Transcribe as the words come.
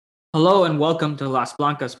Hello and welcome to Las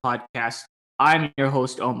Blancas podcast. I'm your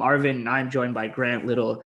host, Arvin, and I'm joined by Grant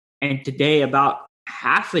Little. And today, about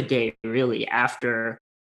half a day really after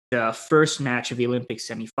the first match of the Olympic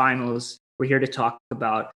semifinals, we're here to talk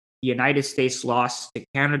about the United States loss to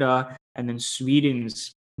Canada and then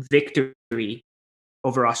Sweden's victory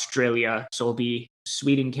over Australia. So it'll be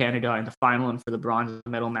Sweden, Canada in the final, and for the bronze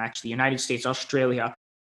medal match, the United States, Australia.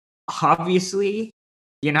 Obviously,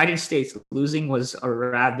 the United States losing was a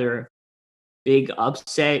rather big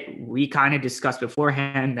upset. We kind of discussed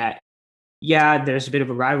beforehand that, yeah, there's a bit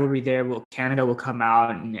of a rivalry there. Well, Canada will come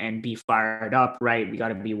out and be fired up, right? We got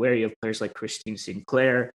to be wary of players like Christine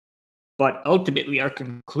Sinclair. But ultimately, our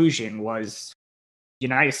conclusion was the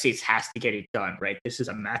United States has to get it done, right? This is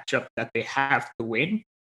a matchup that they have to win.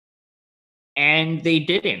 And they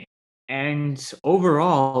didn't. And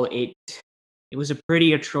overall, it was a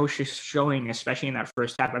pretty atrocious showing, especially in that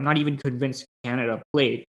first half. I'm not even convinced Canada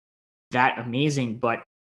played that amazing, but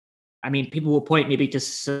I mean, people will point maybe to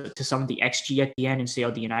some of the XG at the end and say,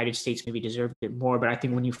 "Oh, the United States maybe deserved it more." But I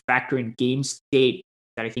think when you factor in game state,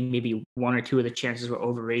 that I think maybe one or two of the chances were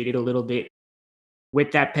overrated a little bit.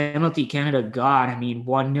 With that penalty Canada got, I mean,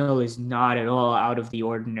 1-0 is not at all out of the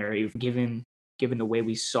ordinary given the way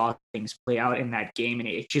we saw things play out in that game, and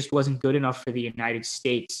it just wasn't good enough for the United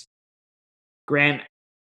States. Grant,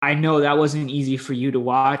 I know that wasn't easy for you to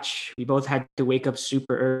watch. We both had to wake up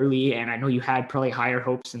super early, and I know you had probably higher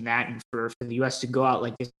hopes than that. And for the U.S. to go out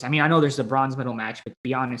like this, I mean, I know there's the bronze medal match, but to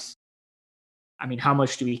be honest, I mean, how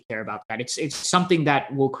much do we care about that? It's something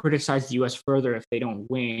that will criticize the U.S. further if they don't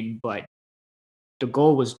win, but the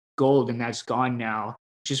goal was gold, and that's gone now.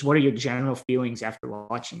 Just what are your general feelings after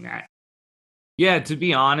watching that? Yeah, to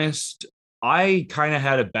be honest, I kind of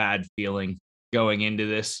had a bad feeling going into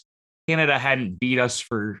this. Canada hadn't beat us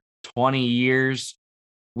for 20 years.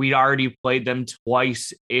 We'd already played them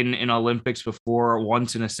twice in an Olympics before,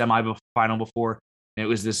 once in a semifinal before. And it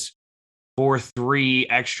was this 4-3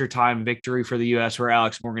 extra time victory for the US where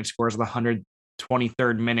Alex Morgan scores the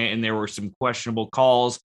 123rd minute and there were some questionable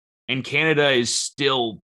calls. And Canada is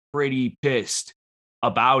still pretty pissed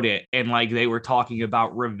about it. And like they were talking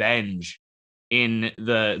about revenge in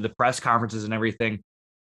the press conferences and everything.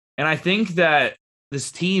 And I think that this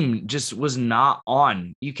team just was not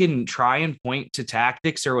on. You can try and point to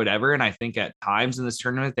tactics or whatever, and I think at times in this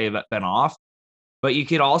tournament they've been off, but you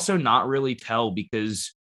could also not really tell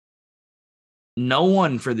because no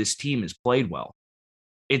one for this team has played well.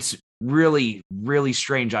 It's really, really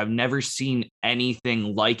strange. I've never seen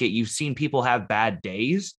anything like it. You've seen people have bad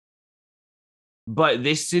days, but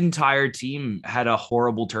this entire team had a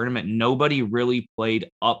horrible tournament. Nobody really played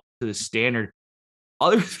up to the standard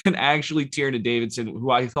other than actually Tierna Davidson, who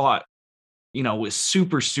I thought, was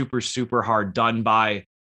super, super, super hard done by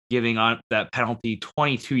giving up that penalty,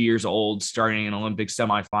 22 years old, starting an Olympic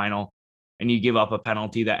semifinal, and you give up a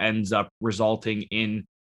penalty that ends up resulting in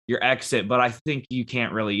your exit. But I think you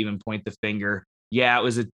can't really even point the finger. Yeah, it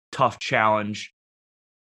was a tough challenge,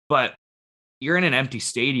 but you're in an empty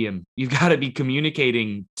stadium. You've got to be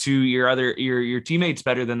communicating to your teammates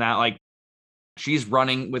better than that. Like she's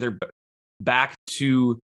running with her back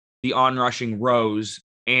to the onrushing Rose,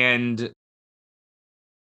 and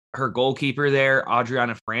her goalkeeper there,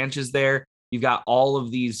 Adriana Franch, is there. You've got all of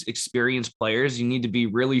these experienced players. You need to be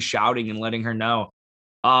really shouting and letting her know.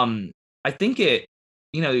 I think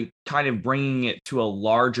kind of bringing it to a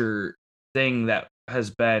larger thing that has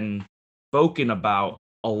been spoken about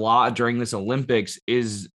a lot during this Olympics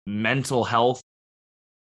is mental health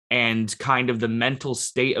and kind of the mental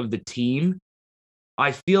state of the team.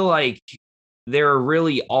 I feel like they're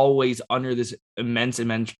really always under this immense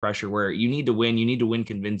pressure where you need to win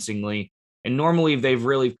convincingly. And normally they've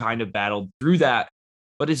really kind of battled through that,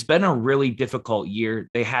 but it's been a really difficult year.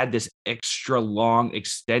 They had this extra long,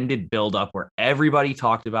 extended buildup where everybody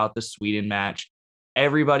talked about the Sweden match.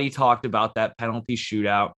 Everybody talked about that penalty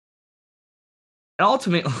shootout. And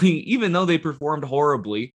ultimately, even though they performed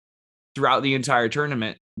horribly throughout the entire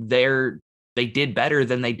tournament, they did better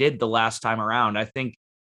than they did the last time around. I think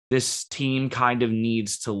this team kind of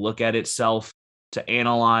needs to look at itself to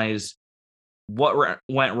analyze what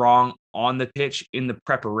went wrong on the pitch in the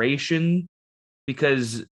preparation,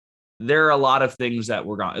 because there are a lot of things that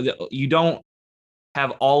were gone. You don't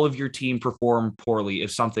have all of your team perform poorly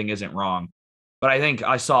if something isn't wrong. But I think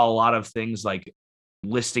I saw a lot of things like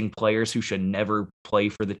listing players who should never play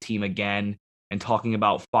for the team again and talking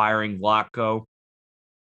about firing Vlatko.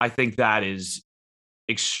 I think that is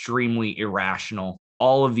extremely irrational.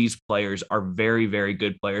 All of these players are very, very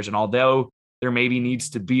good players. And although there maybe needs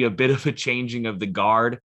to be a bit of a changing of the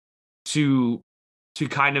guard to to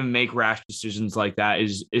kind of make rash decisions like that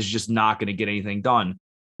is just not going to get anything done.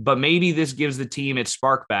 But maybe this gives the team its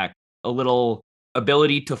spark back, a little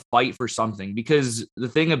ability to fight for something. Because the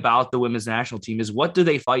thing about the women's national team is, what do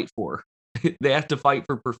they fight for? They have to fight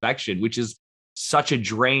for perfection, which is such a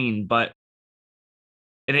drain. But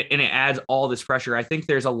and it adds all this pressure. I think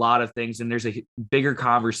there's a lot of things, and there's a bigger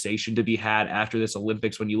conversation to be had after this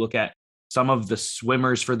Olympics when you look at some of the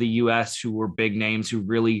swimmers for the U.S. who were big names who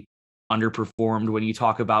really underperformed. When you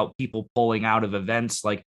talk about people pulling out of events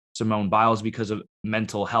like Simone Biles because of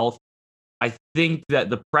mental health, I think that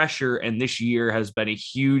the pressure and this year has been a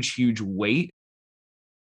huge, huge weight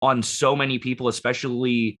on so many people,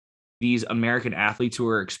 especially these American athletes who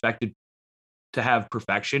are expected to have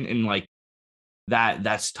perfection, and like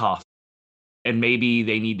that's tough. And maybe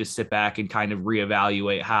they need to sit back and kind of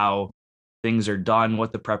reevaluate how things are done,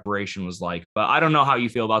 what the preparation was like. But I don't know how you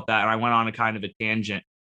feel about that. And I went on a kind of a tangent,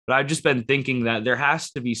 but I've just been thinking that there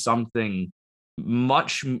has to be something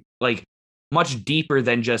much much deeper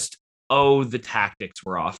than just, oh, the tactics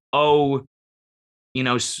were off. Oh,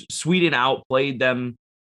 Sweden outplayed them.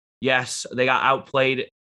 Yes, they got outplayed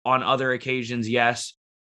on other occasions. Yes,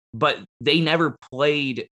 but they never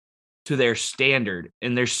played to their standard.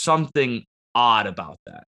 And there's something odd about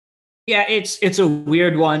that. Yeah, it's a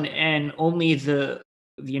weird one, and only the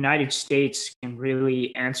United States can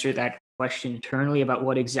really answer that question internally about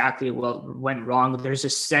what exactly went wrong. There's a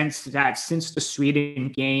sense that since the Sweden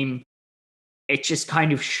game, it just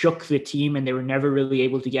kind of shook the team, and they were never really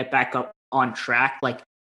able to get back up on track. Like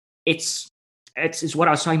it's what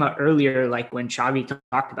I was talking about earlier. Like when Xavi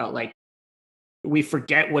talked about, like, we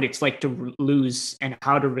forget what it's like to lose and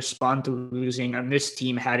how to respond to losing. And this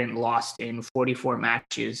team hadn't lost in 44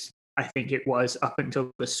 matches, I think it was, up until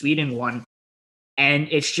the Sweden one. And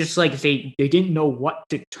it's just like they didn't know what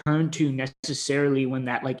to turn to necessarily when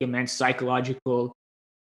that like immense psychological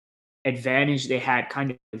advantage they had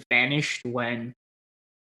kind of vanished, when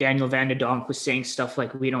Daniel Van de Donk was saying stuff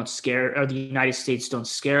like, we don't scare, or the United States don't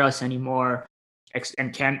scare us anymore.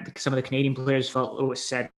 And some of the Canadian players felt it was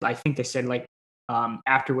said, I think they said, like,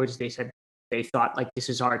 afterwards they said they thought like, this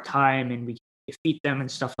is our time and we defeat them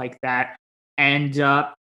and stuff like that. And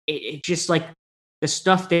it just like the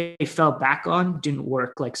stuff they fell back on didn't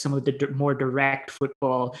work. Like some of the more direct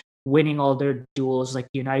football, winning all their duels, like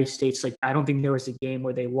the United States, like I don't think there was a game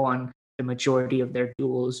where they won the majority of their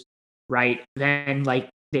duels, right? Then like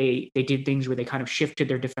they did things where they kind of shifted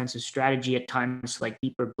their defensive strategy at times, like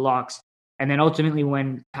deeper blocks. And then ultimately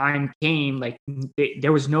when time came, like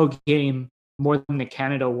there was no game more than the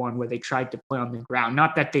Canada one where they tried to play on the ground.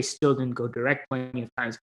 Not that they still didn't go direct plenty of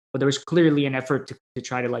times, but there was clearly an effort to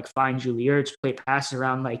try to like find Julie Ertz, play passes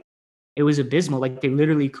around. Like it was abysmal. Like they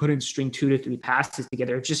literally couldn't string 2 to 3 passes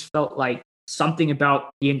together. It just felt like something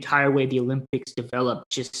about the entire way the Olympics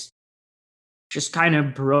developed just kind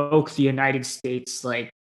of broke the United States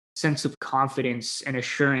like sense of confidence and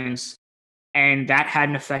assurance. And that had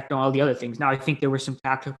an effect on all the other things. Now I think there were some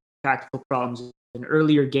tactical problems in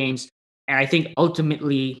earlier games. And I think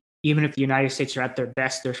ultimately, even if the United States are at their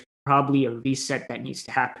best, there's probably a reset that needs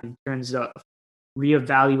to happen in terms of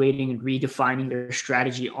reevaluating and redefining their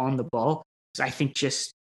strategy on the ball. Because I think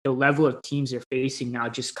just the level of teams they're facing now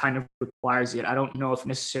just kind of requires it. I don't know if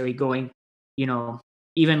necessarily going,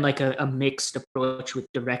 even like a mixed approach with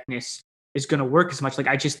directness is going to work as much. Like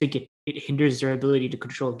I just think it hinders their ability to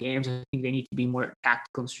control games. I think they need to be more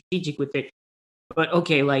tactical and strategic with it. But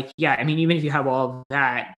okay, like, yeah, I mean, even if you have all of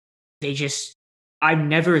that, I've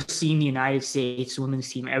never seen the United States women's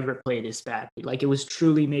team ever play this badly. Like it was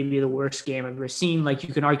truly maybe the worst game I've ever seen. Like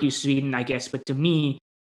you can argue Sweden, I guess, but to me,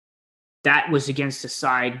 that was against a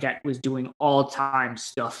side that was doing all-time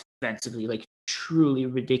stuff defensively, like truly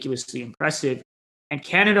ridiculously impressive. And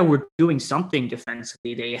Canada were doing something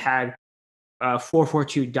defensively. They had a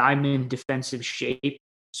 4-4-2 diamond defensive shape,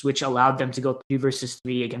 which allowed them to go 3 versus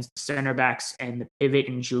 3 against the center backs and the pivot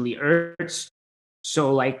and Julie Ertz.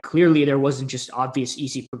 So, like, clearly there wasn't just obvious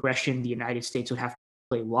easy progression. The United States would have to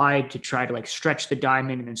play wide to try to, like, stretch the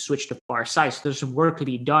diamond and then switch to far side. So there's some work to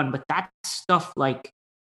be done. But that stuff, like,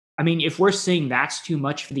 I mean, if we're saying that's too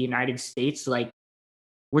much for the United States, like,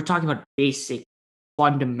 we're talking about basic,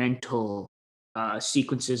 fundamental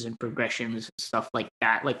sequences and progressions and stuff like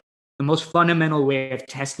that. Like, the most fundamental way of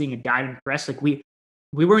testing a diamond press, like, we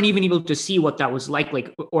weren't even able to see what that was like,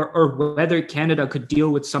 or whether Canada could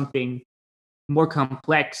deal with something more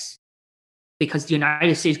complex, because the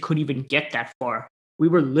United States couldn't even get that far. We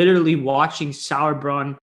were literally watching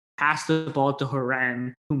Sauerbrunn pass the ball to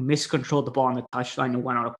Horan, who miscontrolled the ball on the touchline and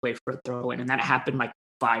went on a play for a throw in, and that happened like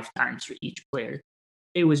 5 times for each player.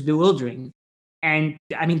 It was bewildering. And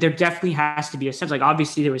I mean, there definitely has to be a sense. Like,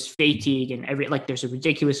 obviously, there was fatigue and there's a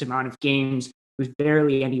ridiculous amount of games. There's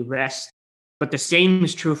barely any rest. But the same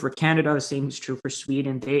is true for Canada. The same is true for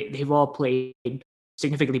Sweden. They've all played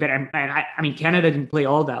significantly better. And I mean, Canada didn't play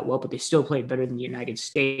all that well, but they still played better than the United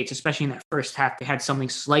States, especially in that first half. They had something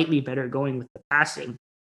slightly better going with the passing.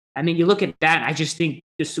 I mean, you look at that, I just think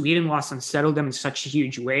the Sweden loss unsettled them in such a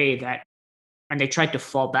huge way that, and they tried to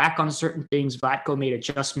fall back on certain things. Vlatko made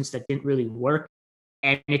adjustments that didn't really work.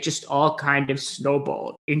 And it just all kind of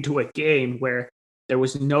snowballed into a game where there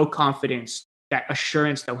was no confidence. That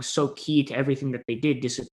assurance that was so key to everything that they did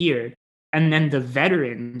disappeared. And then the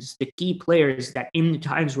veterans, the key players that in the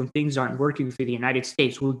times when things aren't working for the United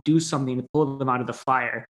States will do something to pull them out of the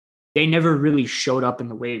fire, they never really showed up in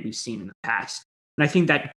the way we've seen in the past. And I think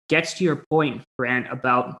that gets to your point, Grant,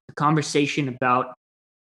 about the conversation about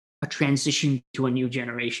a transition to a new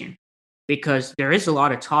generation. Because there is a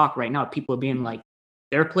lot of talk right now, people being like,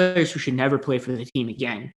 there are players who should never play for the team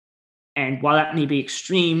again. And while that may be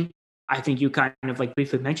extreme, I think you kind of like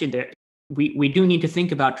briefly mentioned that we do need to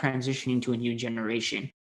think about transitioning to a new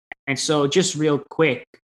generation. And so just real quick,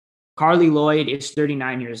 Carly Lloyd is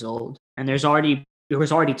 39 years old, and there was already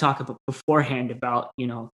talk about beforehand about,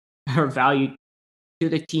 her value to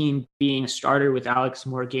the team being a starter with Alex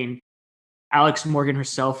Morgan. Alex Morgan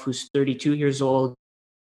herself, who's 32 years old.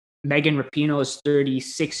 Megan Rapinoe is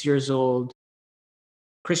 36 years old.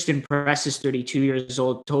 Kristen Press is 32 years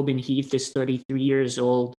old. Tobin Heath is 33 years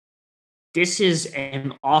old. This is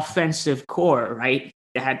an offensive core, right?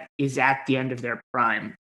 That is at the end of their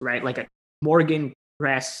prime, right? Like a Morgan,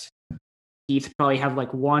 Press, Heath probably have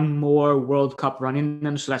like one more World Cup run in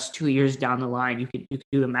them. So that's 2 years down the line. You could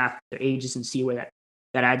do the math, their ages, and see where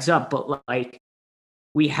that adds up. But like,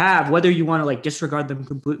 we have, whether you want to like disregard them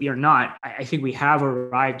completely or not, I think we have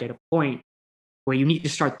arrived at a point where you need to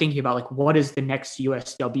start thinking about like, what does the next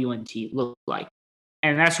USWNT look like?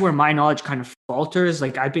 And that's where my knowledge kind of falters.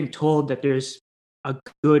 Like, I've been told that there's a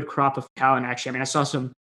good crop of talent. Actually, I mean, I saw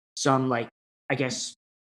some like, I guess,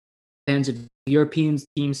 fans of European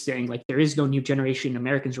teams saying like there is no new generation.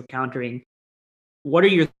 Americans were countering. What are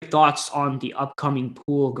your thoughts on the upcoming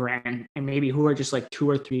pool, Grant? And maybe who are just like 2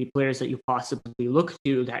 or 3 players that you possibly look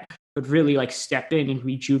to that could really like step in and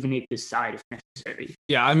rejuvenate this side if necessary?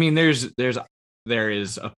 Yeah, I mean, there is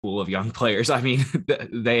a pool of young players. I mean,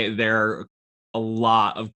 there are a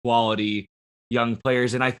lot of quality young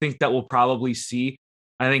players, and I think that we'll probably see.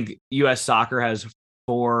 I think U.S. Soccer has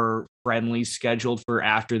 4 friendlies scheduled for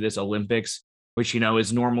after this Olympics, which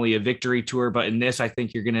is normally a victory tour, but in this, I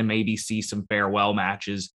think you're going to maybe see some farewell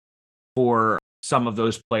matches for some of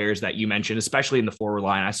those players that you mentioned, especially in the forward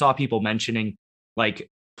line. I saw people mentioning like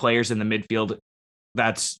players in the midfield.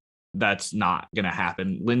 That's not going to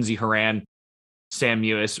happen. Lindsey Horan, Sam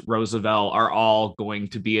Mewis, Roosevelt are all going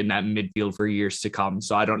to be in that midfield for years to come.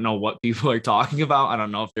 So I don't know what people are talking about. I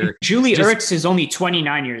don't know if they're Julie Ertz is only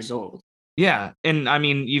 29 years old. Yeah. And I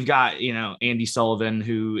mean, you've got, Andy Sullivan,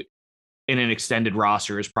 who in an extended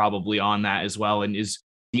roster is probably on that as well, and is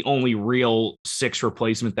the only real 6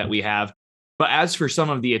 replacement that we have. But as for some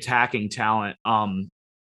of the attacking talent,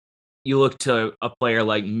 you look to a player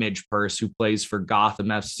like Midge Purse, who plays for Gotham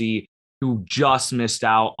FC, who just missed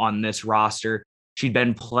out on this roster. She'd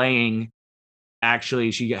been playing,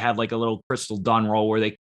 actually, she had like a little Crystal Dunn role where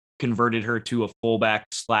they converted her to a fullback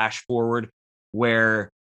 / forward, where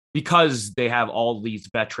because they have all these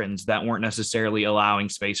veterans that weren't necessarily allowing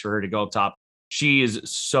space for her to go up top, she is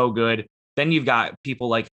so good. Then you've got people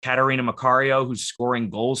like Catarina Macario, who's scoring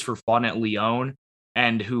goals for fun at Lyon,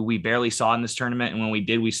 and who we barely saw in this tournament. And when we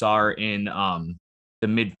did, we saw her in the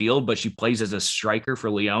midfield, but she plays as a striker for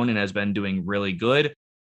Lyon and has been doing really good.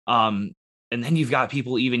 And then you've got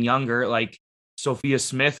people even younger, like Sophia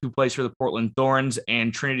Smith, who plays for the Portland Thorns,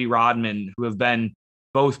 and Trinity Rodman, who have been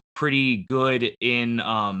both pretty good in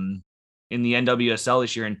the NWSL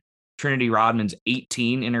this year. And Trinity Rodman's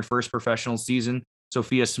 18 in her first professional season.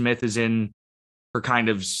 Sophia Smith is in her kind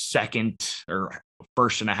of second or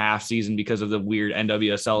first and a half season because of the weird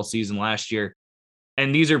NWSL season last year.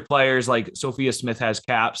 And these are players like Sophia Smith has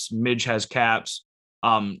caps, Midge has caps.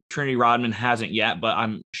 Trinity Rodman hasn't yet, but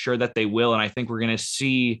I'm sure that they will. And I think we're going to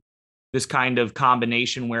see this kind of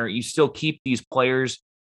combination where you still keep these players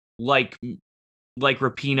like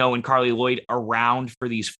Rapinoe and Carly Lloyd around for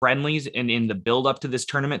these friendlies and in the build up to this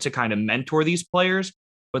tournament to kind of mentor these players.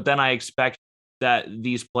 But then I expect that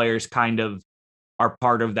these players kind of are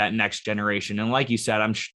part of that next generation. And like you said,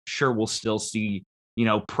 I'm sure we'll still see,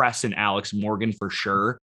 Press and Alex Morgan for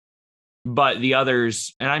sure. But the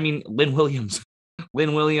others, and I mean, Lynn Williams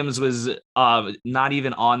was not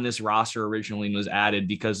even on this roster originally and was added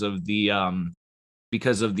because of the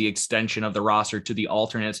because of the extension of the roster to the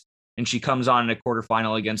alternates. And she comes on in a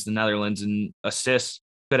quarterfinal against the Netherlands and assists,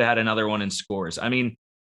 could have had another one in scores. I mean,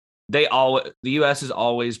 the US is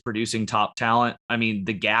always producing top talent. I mean,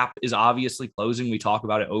 the gap is obviously closing. We talk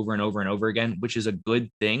about it over and over and over again, which is a good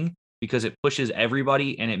thing because it pushes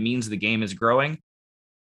everybody and it means the game is growing.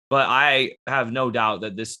 But I have no doubt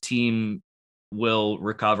that this team will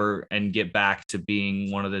recover and get back to being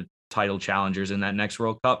one of the title challengers in that next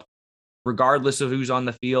World Cup, regardless of who's on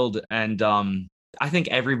the field. And I think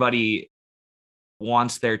everybody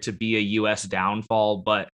wants there to be a US downfall,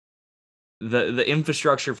 but the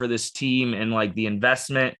infrastructure for this team and like the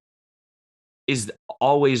investment is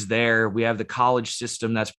always there. We have the college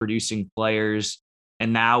system that's producing players,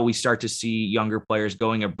 and now we start to see younger players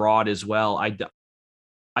going abroad as well.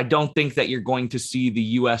 I don't think that you're going to see the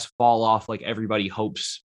US fall off like everybody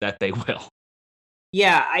hopes that they will.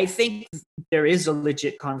 Yeah, I think there is a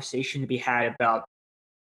legit conversation to be had about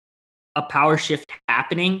a power shift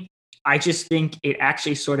happening. I just think it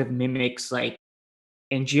actually sort of mimics, like,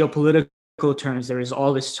 in geopolitical terms, there is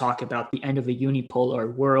all this talk about the end of a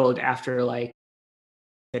unipolar world after, like,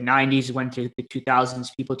 the 90s went to the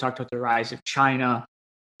 2000s. People talked about the rise of China,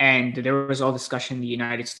 and there was all discussion the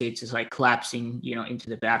United States is like collapsing, into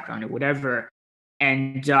the background or whatever.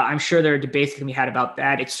 And I'm sure there are debates that can be had about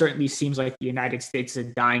that. It certainly seems like the United States is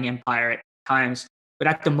a dying empire at times, but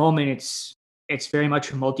at the moment, it's very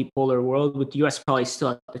much a multipolar world with the U.S. probably still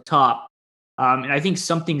at the top. And I think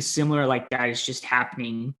something similar like that is just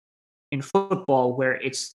happening in football, where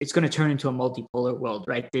it's going to turn into a multipolar world,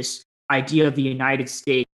 right? This idea of the United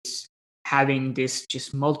States having this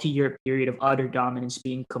just multi-year period of utter dominance,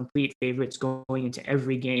 being complete favorites going into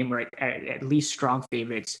every game, or at least strong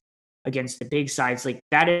favorites against the big sides, like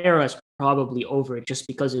that era is probably over, just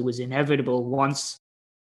because it was inevitable once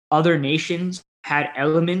other nations had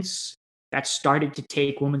elements that started to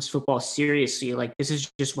take women's football seriously. Like, this is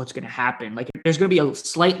just what's going to happen. Like, there's going to be a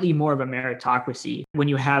slightly more of a meritocracy when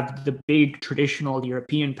you have the big traditional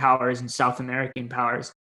European powers and South American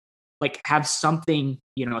powers like have something,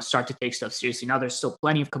 start to take stuff seriously. Now, there's still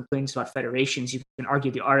plenty of complaints about federations. You can argue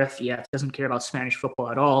the RFEF doesn't care about Spanish football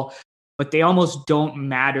at all, but they almost don't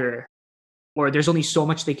matter, or there's only so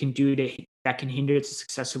much they can do that can hinder the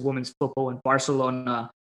success of women's football. And Barcelona,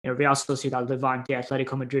 Real Sociedad, Levante,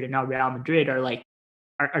 Atletico Madrid, and now Real Madrid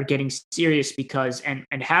are getting serious because and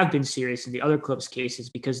have been serious in the other clubs' cases,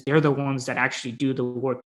 because they're the ones that actually do the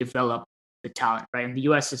work to develop the talent, right? In the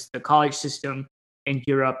US, it's the college system. In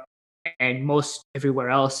Europe, and most everywhere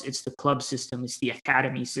else, it's the club system, it's the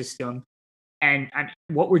academy system. And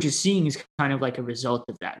what we're just seeing is kind of like a result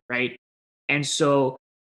of that, right? And so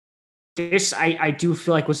this, I do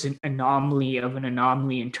feel like, was an anomaly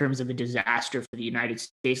in terms of a disaster for the United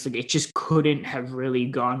States. Like, it just couldn't have really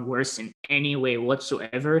gone worse in any way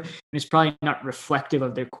whatsoever. And it's probably not reflective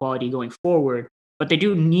of their quality going forward, but they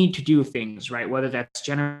do need to do things, right? Whether that's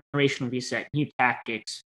generational reset, new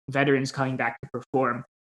tactics, veterans coming back to perform.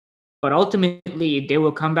 But ultimately, they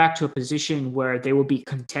will come back to a position where they will be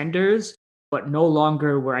contenders, but no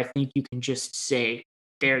longer where I think you can just say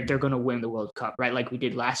they're going to win the World Cup, right? Like we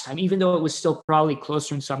did last time, even though it was still probably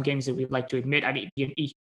closer in some games than we'd like to admit. I mean,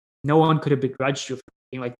 no one could have begrudged you for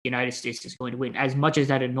being like the United States is going to win, as much as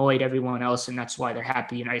that annoyed everyone else, and that's why they're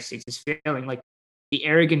happy the United States is failing. Like, the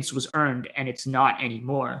arrogance was earned, and it's not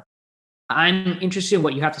anymore. I'm interested in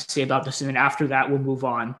what you have to say about this, and then after that, we'll move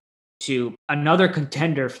on to another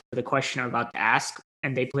contender for the question I'm about to ask,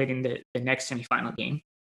 and they played in the next semifinal game.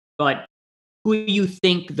 But who you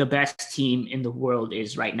think the best team in the world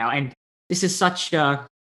is right now? And this is such a,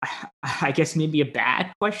 I guess, maybe a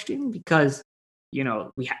bad question, because we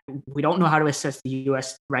don't know how to assess the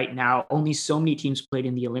U.S. right now. Only so many teams played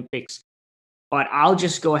in the Olympics. But I'll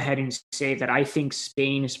just go ahead and say that I think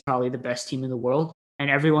Spain is probably the best team in the world, and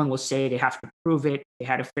everyone will say they have to prove it. They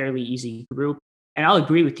had a fairly easy group. And I'll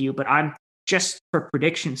agree with you, but I'm just, for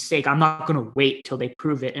prediction's sake, I'm not going to wait till they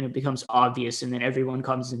prove it and it becomes obvious and then everyone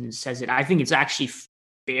comes in and says it. I think it's actually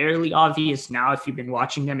fairly obvious now if you've been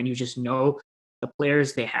watching them and you just know the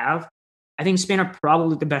players they have. I think Spain are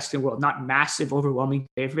probably the best in the world, not massive, overwhelming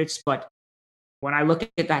favorites, but when I look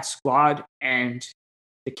at that squad and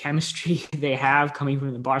the chemistry they have coming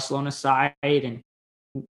from the Barcelona side, and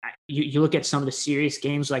you look at some of the serious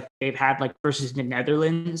games like they've had, like versus the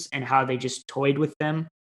Netherlands, and how they just toyed with them.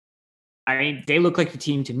 I mean, they look like the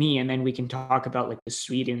team to me, and then we can talk about like the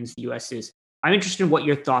Swedens, the US's. I'm interested in what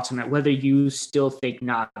your thoughts on that, whether you still think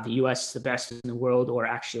not the US is the best in the world, or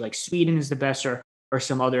actually like Sweden is the best, or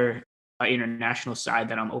some other international side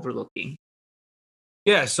that I'm overlooking.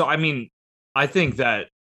 Yeah, so I mean, I think that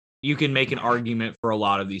you can make an argument for a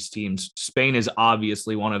lot of these teams. Spain is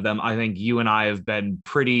obviously one of them. I think you and I have been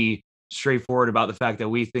pretty straightforward about the fact that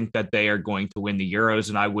we think that they are going to win the Euros,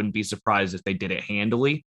 and I wouldn't be surprised if they did it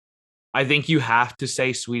handily. I think you have to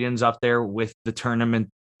say Sweden's up there with the tournament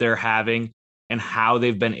they're having and how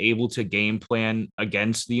they've been able to game plan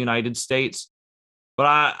against the United States. But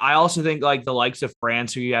I also think like the likes of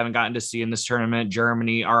France, who you haven't gotten to see in this tournament,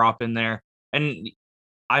 Germany are up in there. And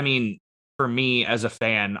I mean, for me as a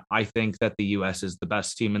fan, I think that the US is the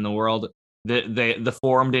best team in the world. The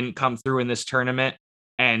form didn't come through in this tournament,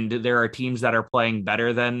 and there are teams that are playing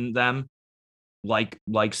better than them, like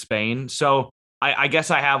Spain. So I guess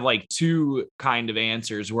I have like two kind of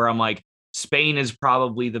answers where I'm like, Spain is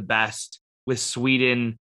probably the best, with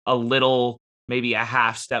Sweden a little, maybe a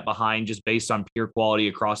half step behind just based on pure quality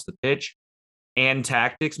across the pitch and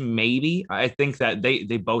tactics. Maybe I think that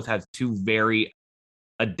they both have two very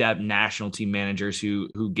adept national team managers who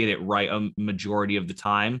get it right a majority of the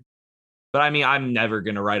time. But I mean, I'm never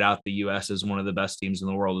going to write out the US as one of the best teams in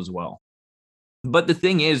the world as well. But the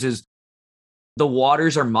thing is the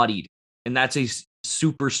waters are muddied, and that's a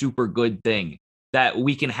super, super good thing, that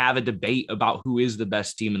we can have a debate about who is the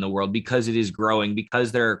best team in the world, because it is growing,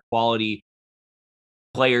 because there are quality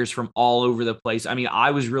players from all over the place. I mean,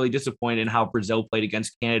 I was really disappointed in how Brazil played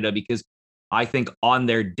against Canada, because I think on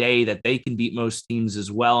their day that they can beat most teams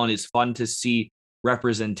as well. And it's fun to see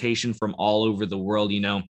representation from all over the world. You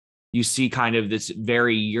know, you see kind of this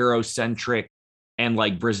very Eurocentric and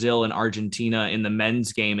like Brazil and Argentina in the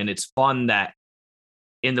men's game. And it's fun that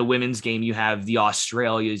in the women's game, you have the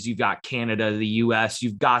Australias, you've got Canada, the US,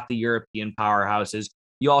 you've got the European powerhouses.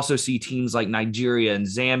 You also see teams like Nigeria and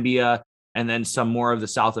Zambia, and then some more of the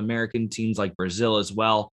South American teams like Brazil as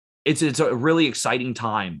well. It's a really exciting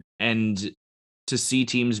time. And to see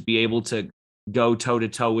teams be able to go toe to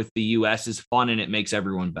toe with the US is fun, and it makes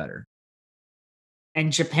everyone better.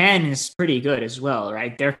 And Japan is pretty good as well,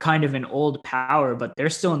 right? They're kind of an old power, but they're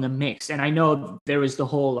still in the mix. And I know there was the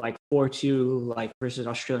whole like 4-2 like versus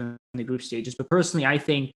Australia in the group stages, but personally, I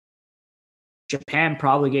think Japan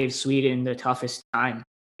probably gave Sweden the toughest time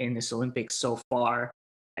in this Olympics so far.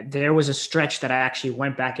 There was a stretch that I actually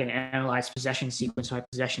went back and analyzed possession sequence by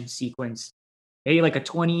possession sequence, maybe like a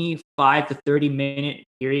 25 to 30-minute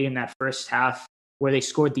period in that first half where they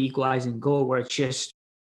scored the equalizing goal, where it's just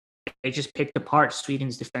they just picked apart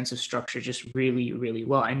Sweden's defensive structure just really, really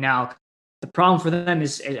well. And now the problem for them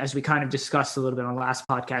is, as we kind of discussed a little bit on the last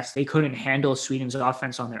podcast, they couldn't handle Sweden's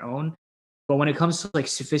offense on their own. But when it comes to like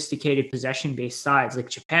sophisticated possession-based sides, like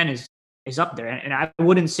Japan is up there, and I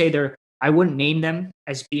wouldn't say I wouldn't name them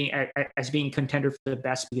as being contender for the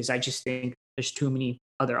best, because I just think there's too many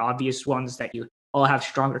other obvious ones that you all have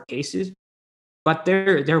stronger cases. But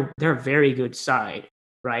they're a very good side,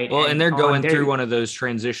 right? Well, and they're going through one of those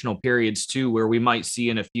transitional periods too, where we might see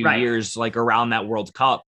in a few years, like around that World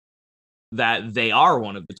Cup, that they are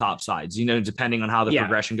one of the top sides, you know, depending on how the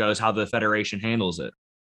progression goes, how the federation handles it.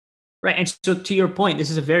 Right. And so to your point, this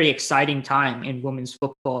is a very exciting time in women's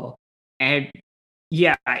football. And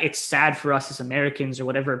yeah, it's sad for us as Americans or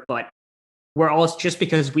whatever, but we're all, just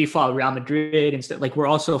because we follow Real Madrid and stuff, like we're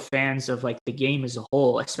also fans of like the game as a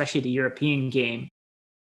whole, especially the European game.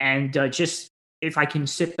 And just if I can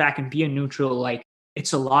sit back and be a neutral, like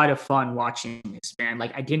it's a lot of fun watching this, man.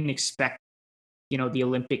 Like I didn't expect, you know, the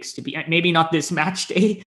Olympics to be, maybe not this match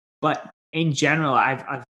day, but in general,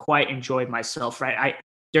 I've quite enjoyed myself, right?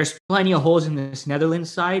 There's plenty of holes in this Netherlands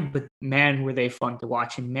side, but man, were they fun to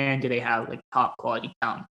watch, and man, do they have like top quality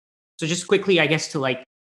talent. So just quickly, I guess, to like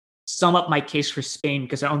sum up my case for Spain,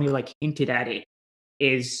 because I only like hinted at it,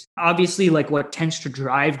 is obviously like what tends to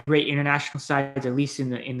drive great international sides, at least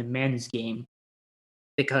in the men's game,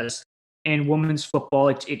 because in women's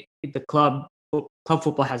football, the club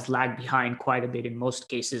football has lagged behind quite a bit in most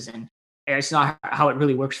cases, and it's not how it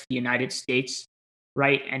really works for the United States,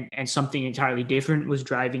 right? And something entirely different was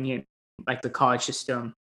driving it, like the college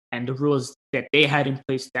system and the rules that they had in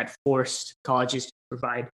place that forced colleges to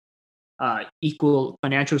provide equal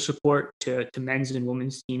financial support to men's and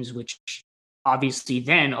women's teams, which obviously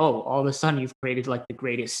then, all of a sudden you've created like the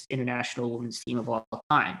greatest international women's team of all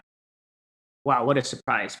time. Wow, what a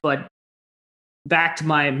surprise. But back to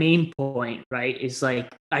my main point, right, is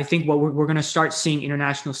like, I think what we're going to start seeing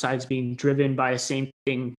international sides being driven by the same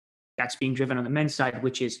thing that's being driven on the men's side,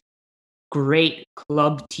 which is great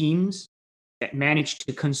club teams that manage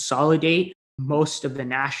to consolidate most of the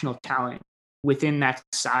national talent within that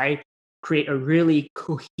side, create a really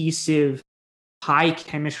cohesive, high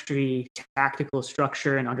chemistry, tactical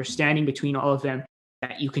structure and understanding between all of them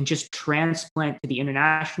that you can just transplant to the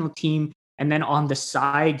international team. And then on the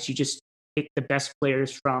sides, pick the best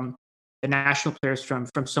players from the national players from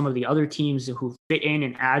some of the other teams who fit in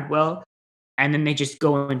and add well, and then they just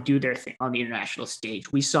go and do their thing on the international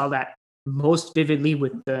stage. We saw that most vividly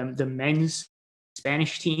with the men's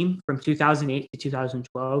Spanish team from 2008 to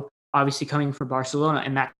 2012, obviously coming from Barcelona,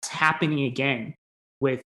 and that's happening again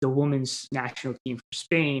with the women's national team for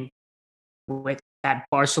Spain, with that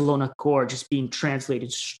Barcelona core just being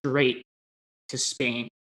translated straight to Spain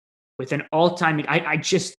with an all-time. I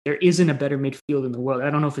just, there isn't a better midfield in the world. I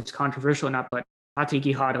don't know if it's controversial or not, but Pati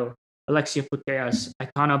Guijarro, Alexia Putellas,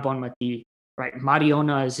 Aitana Bonmati, right?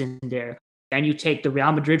 Mariona is in there. Then you take the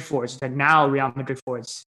Real Madrid forwards, the now Real Madrid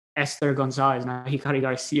forwards, Esther Gonzalez, now Hikari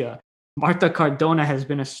Garcia. Marta Cardona has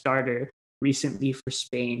been a starter recently for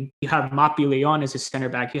Spain. You have Mapi Leon as a center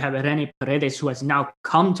back. You have Irene Paredes, who has now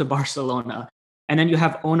come to Barcelona. And then you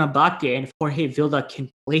have Ona Bate, and if Jorge Vilda can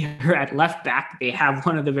play her at left back, they have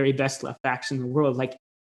one of the very best left backs in the world. Like,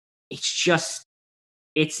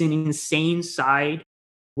 it's an insane side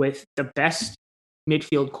with the best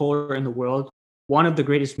midfield core in the world, one of the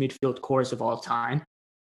greatest midfield cores of all time,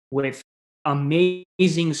 with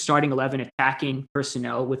amazing starting 11 attacking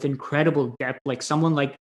personnel, with incredible depth. Like someone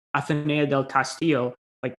like Atenea del Castillo,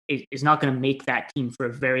 like, is not going to make that team for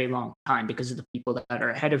a very long time because of the people that are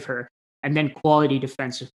ahead of her. And then quality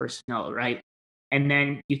defensive personnel, right? And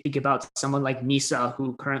then you think about someone like Misa,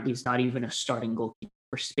 who currently is not even a starting goalkeeper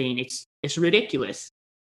for Spain. It's ridiculous.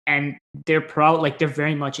 And they're they're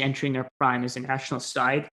very much entering their prime as a national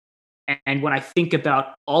side. And when I think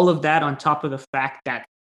about all of that on top of the fact that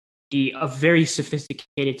a very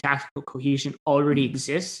sophisticated tactical cohesion already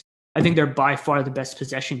exists, I think they're by far the best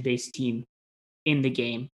possession-based team in the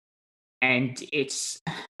game. And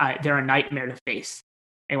they're a nightmare to face.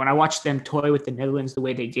 And when I watched them toy with the Netherlands the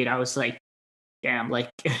way they did, I was like, damn, like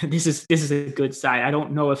this is a good side. I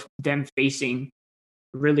don't know if them facing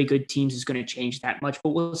really good teams is going to change that much,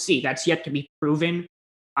 but we'll see. That's yet to be proven.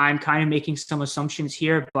 I'm kind of making some assumptions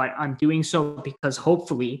here, but I'm doing so because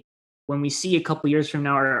hopefully when we see a couple years from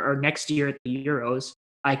now or next year at the Euros,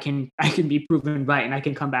 I can be proven right, and I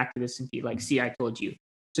can come back to this and be like, see, I told you.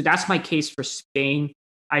 So that's my case for Spain.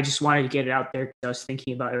 I just wanted to get it out there because I was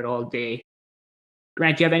thinking about it all day.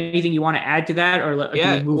 Grant, do you have anything you want to add to that, or do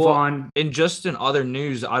we move on? And just in other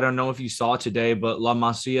news, I don't know if you saw today, but La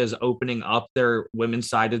Masia is opening up their women's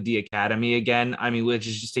side of the academy again. I mean, which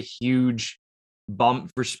is just a huge bump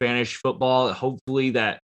for Spanish football. Hopefully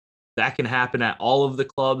that can happen at all of the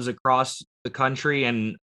clubs across the country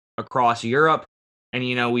and across Europe.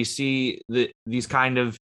 And, we see these kind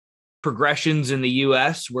of progressions in the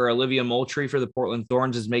U.S. where Olivia Moultrie for the Portland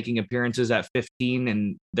Thorns is making appearances at 15,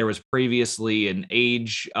 and there was previously an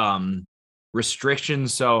age restriction.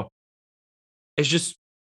 So it's just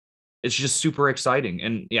super exciting.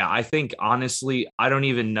 And yeah, I think honestly, I don't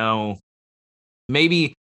even know.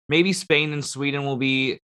 Maybe Spain and Sweden will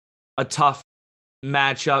be a tough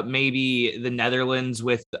matchup. Maybe the Netherlands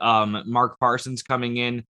with Mark Parsons coming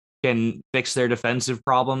in can fix their defensive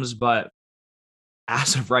problems, but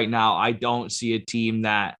as of right now, I don't see a team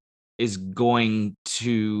that is going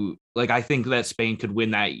to, I think that Spain could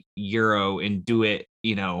win that Euro and do it,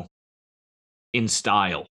 in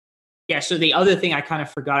style. Yeah, so the other thing I kind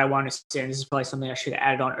of forgot I wanted to say, and this is probably something I should have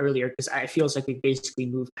added on earlier, because it feels like we basically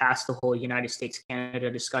moved past the whole United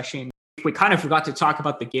States-Canada discussion. We kind of forgot to talk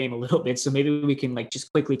about the game a little bit, so maybe we can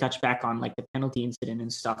just quickly touch back on the penalty incident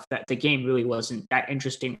and stuff. That the game really wasn't that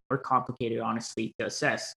interesting or complicated, honestly, to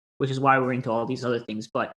assess, which is why we're into all these other things.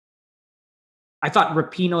 But I thought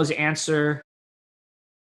Rapinoe's answer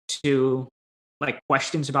to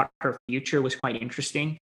questions about her future was quite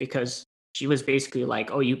interesting, because she was basically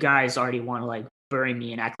like, oh, you guys already want to bury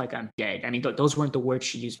me and act like I'm dead. I mean, those weren't the words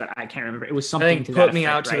she used, but I can't remember. It was something to that put me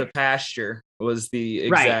effect, out to the pasture was the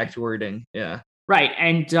exact wording. Yeah. Right.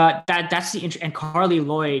 And that's and Carly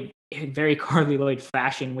Lloyd, in very Carly Lloyd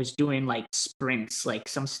fashion, was doing sprints,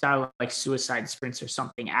 some style of suicide sprints or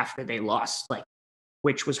something after they lost,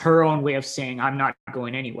 which was her own way of saying, I'm not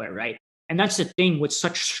going anywhere. Right. And that's the thing with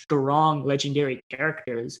such strong, legendary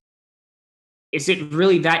characters. Is it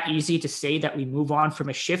really that easy to say that we move on from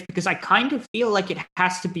a shift? Because I kind of feel like it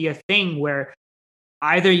has to be a thing where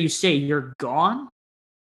either you say you're gone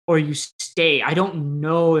or you stay. I don't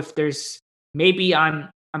know if maybe I'm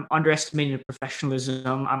underestimating the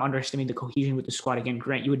professionalism. I'm underestimating the cohesion with the squad. Again,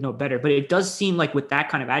 Grant, you would know better. But it does seem like with that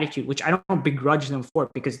kind of attitude, which I don't begrudge them for,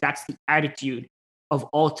 because that's the attitude of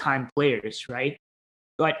all-time players, right?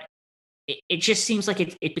 But it just seems like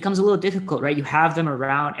it becomes a little difficult, right? You have them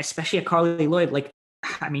around, especially a Carly Lloyd.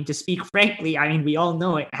 To speak frankly, we all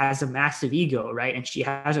know it has a massive ego, right? And she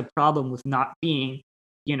has a problem with not being,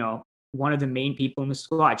 one of the main people in the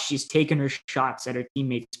squad. She's taken her shots at her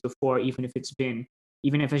teammates before, even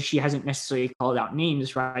if she hasn't necessarily called out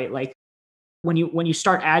names, right? Like when you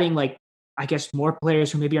start adding like I guess more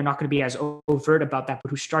players who maybe are not going to be as overt about that, but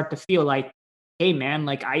who start to feel like, hey man,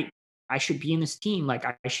 like I should be in this team, like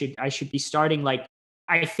I should be starting. Like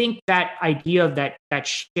I think that idea of that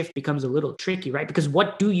shift becomes a little tricky, right? Because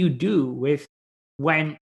what do you do with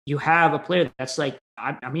when you have a player that's like,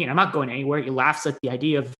 I mean, I'm not going anywhere. He laughs at the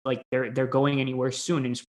idea of like they're going anywhere soon,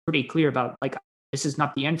 and is pretty clear about like this is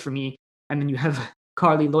not the end for me. And then you have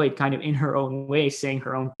Carly Lloyd kind of in her own way saying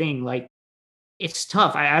her own thing. Like it's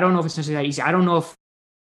tough. I don't know if it's necessarily that easy. I don't know if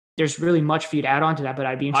there's really much for you to add on to that, but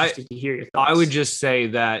I'd be interested to hear your thoughts. I would just say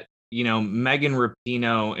that, Megan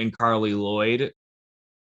Rapinoe and Carly Lloyd,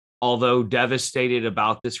 although devastated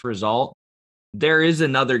about this result, there is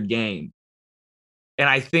another game. And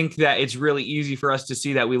I think that it's really easy for us to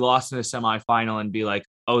see that we lost in a semifinal and be like,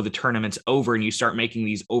 oh, the tournament's over. And you start making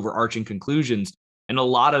these overarching conclusions. And a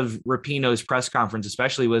lot of Rapinoe's press conference,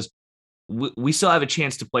 especially, was we still have a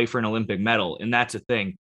chance to play for an Olympic medal. And that's a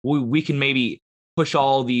thing. We can maybe push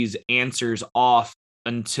all these answers off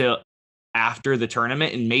until after the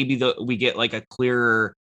tournament. And maybe we get like a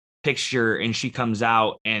clearer picture and she comes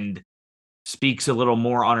out and speaks a little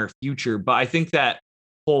more on her future. But I think that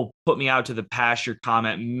whole put me out to the pasture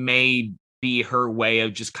comment may be her way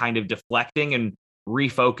of just kind of deflecting and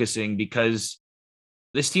refocusing, because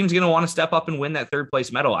this team's going to want to step up and win that third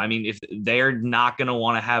place medal. I mean, if they're not going to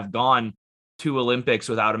want to have gone to Olympics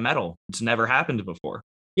without a medal, it's never happened before.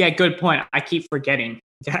 Yeah, good point. I keep forgetting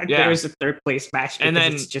that there's a third place match, and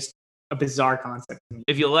then it's just a bizarre concept.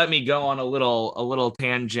 If you let me go on a little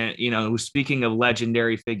tangent, speaking of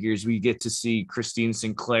legendary figures, we get to see Christine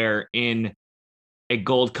Sinclair in a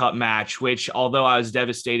Gold Cup match, which, although I was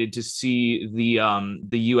devastated to see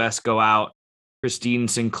the US go out, Christine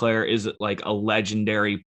Sinclair is like a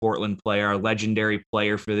legendary Portland player, a legendary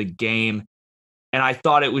player for the game. And I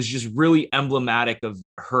thought it was just really emblematic of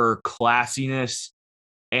her classiness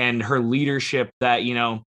and her leadership that,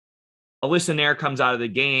 Alyssa Nair comes out of the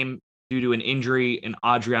game due to an injury and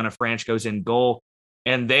Adriana Franch goes in goal.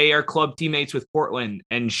 And they are club teammates with Portland.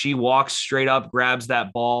 And she walks straight up, grabs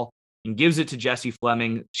that ball, and gives it to Jessie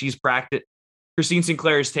Fleming. She's practiced. Christine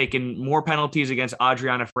Sinclair has taken more penalties against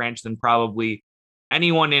Adriana Franch than probably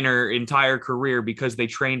anyone in her entire career because they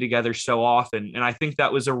train together so often. And I think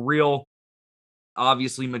that was a real,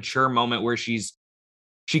 obviously mature moment where she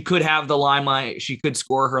could have the limelight. She could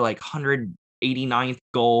score her like 189th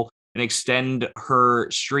goal and extend her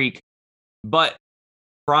streak. But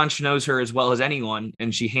Franch knows her as well as anyone,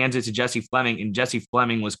 and she hands it to Jessie Fleming, and Jessie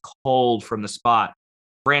Fleming was cold from the spot.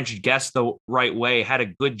 Franch guessed the right way, had a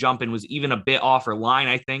good jump, and was even a bit off her line,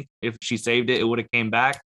 I think. If she saved it, it would have came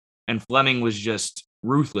back. And Fleming was just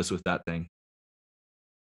ruthless with that thing.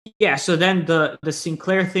 Yeah, so then the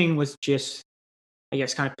Sinclair thing was just, I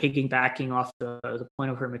guess, kind of piggybacking off the point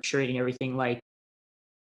of her maturity and everything. Like,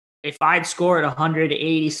 if I'd scored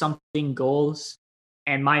 180 something goals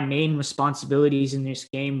and my main responsibilities in this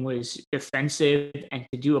game was defensive and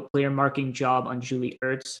to do a player marking job on Julie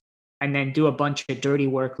Ertz, and then do a bunch of dirty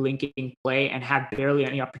work linking play and have barely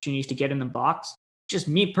any opportunities to get in the box, just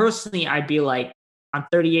me personally, I'd be like, I'm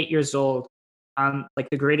 38 years old. I'm like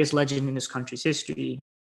the greatest legend in this country's history.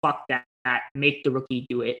 Fuck that. Make the rookie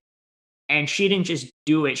do it. And she didn't just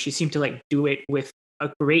do it. She seemed to like do it with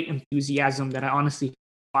a great enthusiasm that I honestly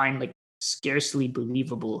find like scarcely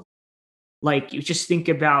believable. Like, you just think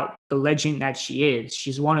about the legend that she is.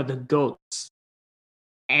 She's one of the GOATs.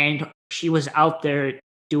 And she was out there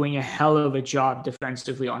doing a hell of a job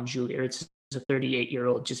defensively on Julie Ertz, a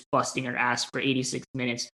 38-year-old, just busting her ass for 86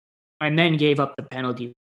 minutes, and then gave up the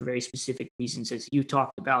penalty for very specific reasons, as you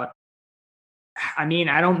talked about. I mean,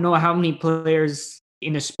 I don't know how many players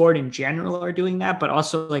in the sport in general are doing that, but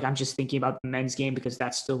also, like, I'm just thinking about the men's game because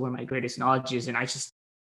that's still where my greatest knowledge is, and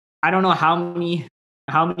I don't know how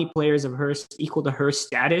many players of hers equal to her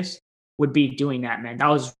status would be doing that, man. That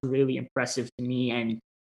was really impressive to me. And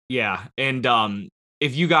yeah, and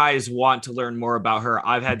if you guys want to learn more about her,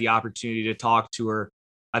 I've had the opportunity to talk to her.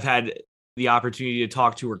 I've had the opportunity to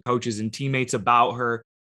talk to her coaches and teammates about her.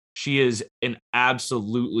 She is an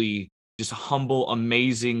absolutely just humble,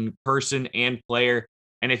 amazing person and player.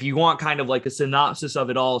 And if you want kind of like a synopsis of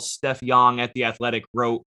it all, Steph Young at The Athletic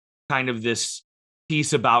wrote kind of this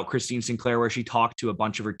piece about Christine Sinclair where she talked to a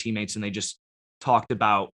bunch of her teammates and they just talked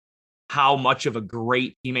about how much of a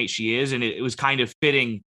great teammate she is. And it was kind of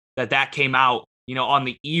fitting that came out, on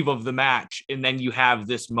the eve of the match. And then you have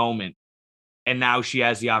this moment. And now she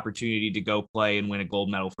has the opportunity to go play and win a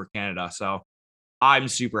gold medal for Canada. So I'm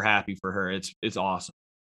super happy for her. It's awesome.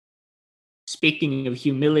 Speaking of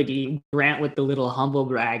humility, Grant with the little humble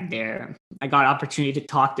brag there. I got opportunity to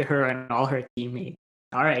talk to her and all her teammates.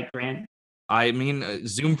 All right, Grant. I mean,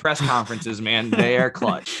 Zoom press conferences, man, they are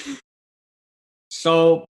clutch.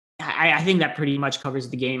 So I think that pretty much covers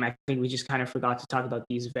the game. I think we just kind of forgot to talk about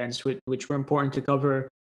these events, which were important to cover.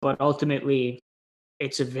 But ultimately,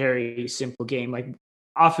 it's a very simple game. Like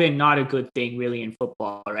often not a good thing really in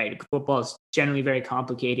football, right? Football is generally very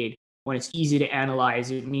complicated. When it's easy to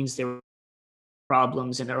analyze, it means there are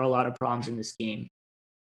problems, and there are a lot of problems in this game.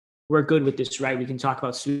 We're good with this, right? We can talk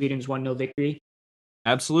about Sweden's 1-0 victory.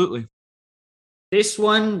 Absolutely. This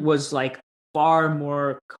one was like far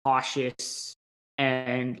more cautious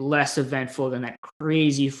and less eventful than that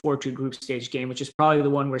crazy 4-2 group stage game, which is probably the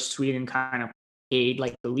one where Sweden kind of paid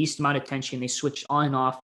like the least amount of attention. They switched on and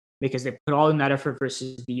off because they put all in that effort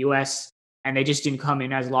versus the US, and they just didn't come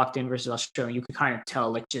in as locked in versus Australia. You could kind of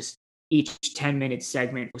tell like just each 10-minute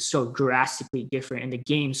segment was so drastically different, and the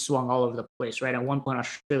game swung all over the place, right? At one point,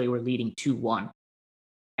 Australia were leading 2-1.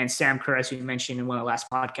 And Sam Kerr, as we mentioned in one of the last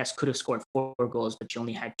podcasts, could have scored 4 goals, but you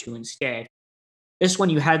only had 2 instead. This one,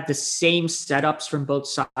 you had the same setups from both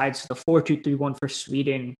sides. The 4-2-3-1 for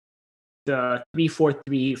Sweden, the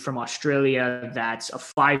 3-4-3 from Australia, that's a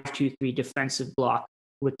 5-2-3 defensive block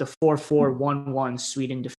with the 4-4-1-1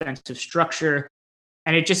 Sweden defensive structure.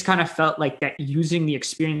 And it just kind of felt like that using the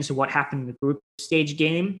experience of what happened in the group stage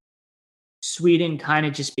game, Sweden kind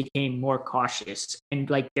of just became more cautious. And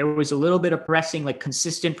like there was a little bit of pressing, like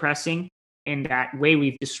consistent pressing in that way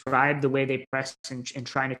we've described the way they press and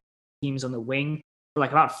trying to teams on the wing for like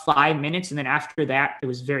about 5 minutes. And then after that, it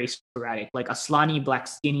was very sporadic. Like Aslani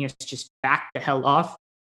Blackstenius just backed the hell off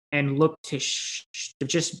and looked to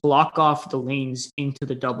just block off the lanes into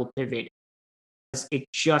the double pivot. It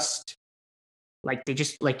just like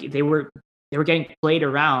they were getting played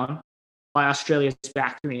around by Australia's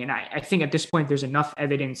back three. And I think at this point there's enough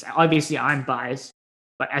evidence. Obviously, I'm biased,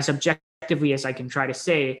 but as objectively as I can try to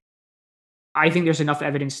say, I think there's enough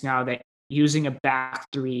evidence now that using a back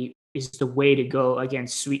three is the way to go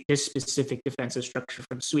against this specific defensive structure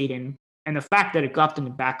from Sweden. And the fact that it got them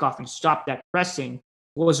to back off and stop that pressing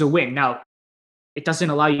was a win. Now, it doesn't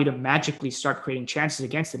allow you to magically start creating chances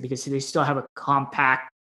against them because they still have a compact,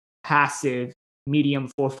 passive, medium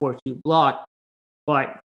 4-4-2 block.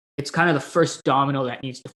 But it's kind of the first domino that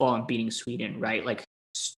needs to fall in beating Sweden, right? Like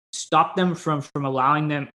stop them from allowing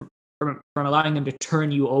them to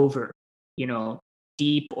turn you over,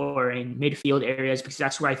 deep or in midfield areas, because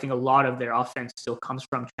that's where I think a lot of their offense still comes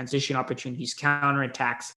from: transition opportunities,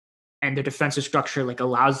 counterattacks, and their defensive structure like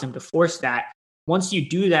allows them to force that. Once you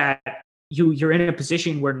do that, you're in a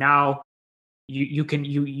position where now you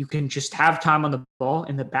can just have time on the ball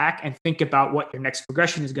in the back and think about what your next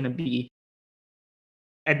progression is going to be.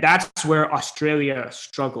 And that's where Australia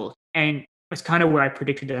struggled. And it's kind of where I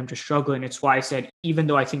predicted them to struggle. And it's why I said, even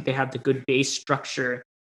though I think they have the good base structure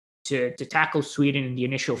to tackle Sweden in the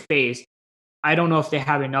initial phase, I don't know if they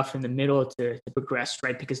have enough in the middle to progress,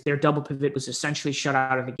 right? Because their double pivot was essentially shut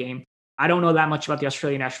out of the game. I don't know that much about the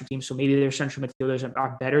Australian national team, so maybe their central midfielders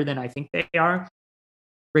are better than I think they are.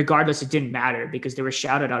 Regardless, it didn't matter because they were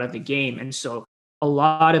shouted out of the game. And so a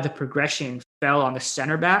lot of the progression fell on the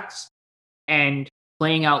center backs and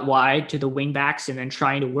playing out wide to the wing backs and then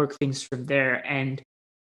trying to work things from there. And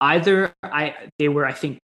either they were, I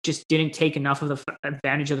think, just didn't take enough of the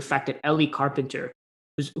advantage of the fact that Ellie Carpenter,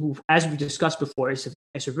 who, as we discussed before, is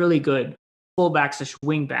a really good fullback /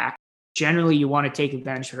 wing back. Generally, you want to take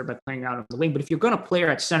advantage of her by playing out on the wing. But if you're going to play her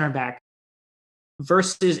at center back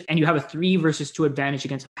and you have a 3 versus 2 advantage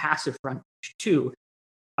against a passive front two,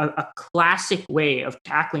 a classic way of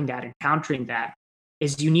tackling that and countering that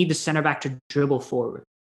is you need the center back to dribble forward,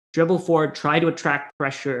 try to attract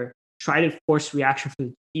pressure, try to force reaction from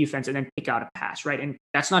the defense, and then pick out a pass, right? And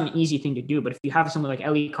that's not an easy thing to do. But if you have someone like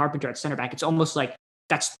Ellie Carpenter at center back, it's almost like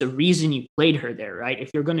that's the reason you played her there, right?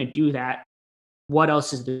 If you're going to do that, what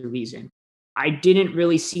else is the reason? I didn't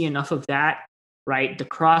really see enough of that, right? The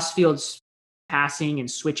crossfields passing and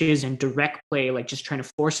switches and direct play, like just trying to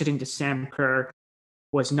force it into Sam Kerr,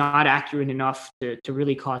 was not accurate enough to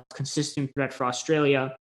really cause consistent threat for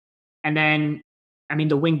Australia. And then, I mean,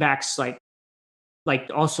 the wingbacks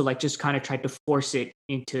also just kind of tried to force it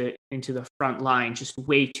into the front line just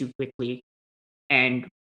way too quickly and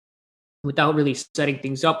without really setting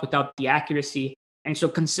things up, without the accuracy. And so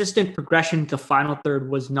consistent progression to the final third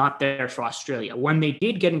was not there for Australia. When they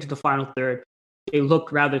did get into the final third, they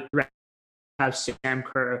looked rather threatening to have Sam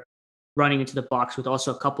Kerr running into the box with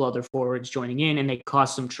also a couple other forwards joining in, and they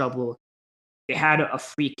caused some trouble. They had a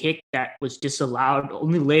free kick that was disallowed.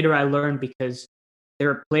 Only later I learned because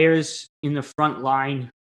there are players in the front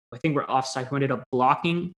line I think were offside, who ended up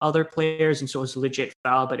blocking other players, and so it was a legit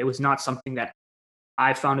foul, but it was not something that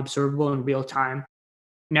I found observable in real time.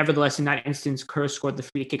 Nevertheless, in that instance, Kerr scored the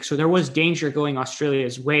free kick. So there was danger going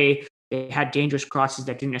Australia's way. They had dangerous crosses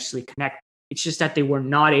that didn't necessarily connect. It's just that they were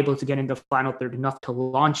not able to get into the final third enough to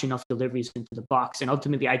launch enough deliveries into the box. And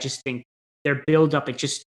ultimately, I just think their build-up, it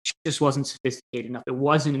just wasn't sophisticated enough. It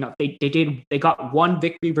wasn't enough. They got one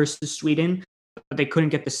victory versus Sweden, but they couldn't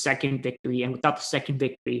get the second victory. And without the second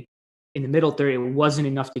victory in the middle third, it wasn't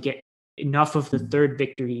enough to get enough of the third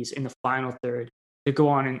victories in the final third to go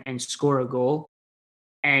on and score a goal.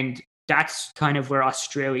 And that's kind of where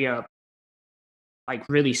Australia like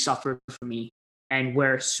really suffered for me, and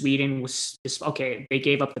where Sweden was just okay. They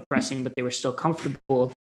gave up the pressing, but they were still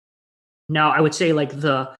comfortable. Now, I would say like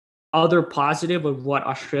the other positive of what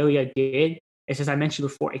Australia did is, as I mentioned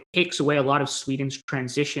before, it takes away a lot of Sweden's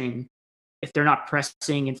transition if they're not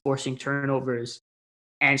pressing and forcing turnovers.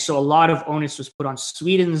 And so a lot of onus was put on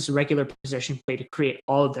Sweden's regular possession play to create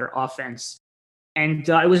all of their offense. And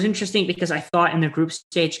it was interesting because I thought in the group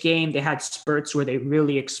stage game, they had spurts where they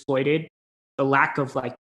really exploited the lack of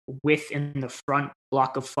like width in the front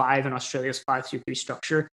block of five in Australia's 5-2-3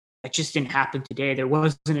 structure. That just didn't happen today. There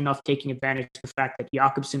wasn't enough taking advantage of the fact that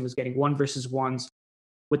Jakobsen was getting 1-versus-1s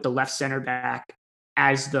with the left center back,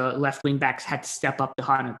 as the left wing backs had to step up to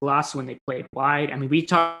Hana Glass when they played wide. I mean, we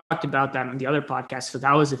talked about that on the other podcast. So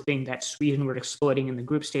that was the thing that Sweden were exploiting in the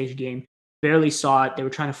group stage game. Barely saw it. They were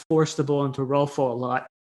trying to force the ball into Rolfo a lot.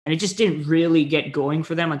 And it just didn't really get going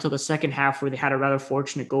for them until the second half, where they had a rather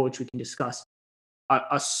fortunate goal, which we can discuss.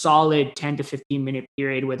 A solid 10 to 15 minute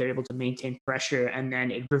period where they're able to maintain pressure, and then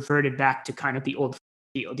it reverted back to kind of the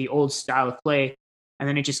old style of play. And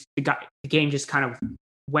then the game just kind of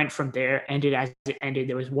went from there, ended as it ended.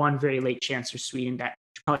 There was one very late chance for Sweden that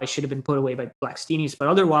probably should have been put away by Blackstenius, but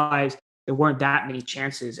otherwise there weren't that many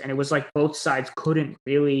chances. And it was like both sides couldn't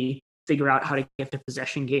really figure out how to get the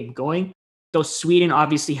possession game going. Though Sweden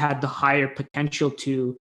obviously had the higher potential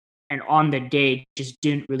to, and on the day just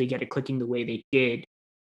didn't really get it clicking the way they did.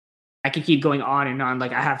 I could keep going on and on.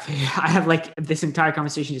 Like I have like this entire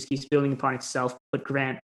conversation just keeps building upon itself. But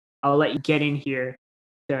Grant, I'll let you get in here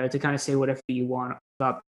to kind of say whatever you want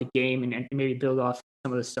about the game, and maybe build off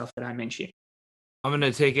some of the stuff that I mentioned. I'm going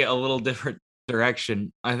to take it a little different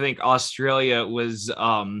direction. I think Australia was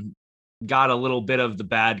got a little bit of the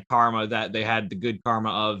bad karma that they had the good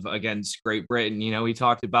karma of against Great Britain. You know, we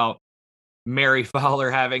talked about Mary Fowler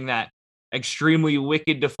having that extremely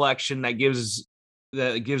wicked deflection that gives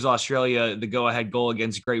Australia the go-ahead goal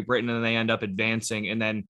against Great Britain, and they end up advancing. And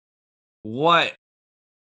then what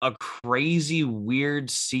a crazy, weird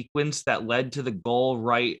sequence that led to the goal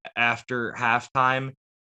right after halftime.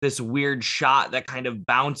 This weird shot that kind of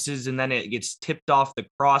bounces and then it gets tipped off the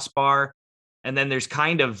crossbar. And then there's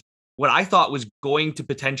kind of what I thought was going to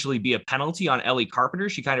potentially be a penalty on Ellie Carpenter.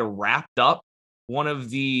 She kind of wrapped up one of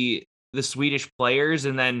the Swedish players,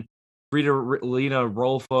 and then Fridolina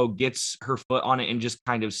Rolfo gets her foot on it and just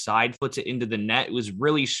kind of side foots it into the net. It was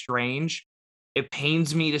really strange. It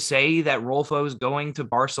pains me to say that Rolfo is going to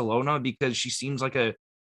Barcelona because she seems like a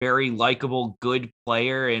very likable, good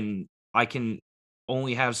player, and I can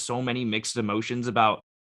only have so many mixed emotions about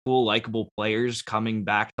cool, likable players coming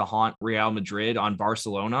back to haunt Real Madrid on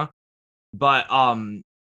Barcelona. But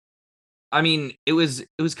I mean, it was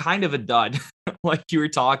kind of a dud, like you were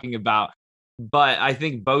talking about. But I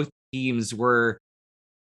think both teams were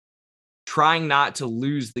trying not to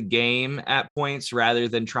lose the game at points rather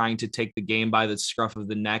than trying to take the game by the scruff of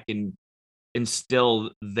the neck and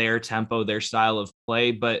instill their tempo, their style of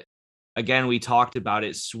play. But again, we talked about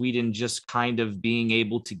it, Sweden just kind of being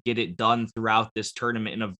able to get it done throughout this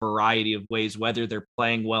tournament in a variety of ways, whether they're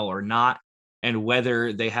playing well or not, and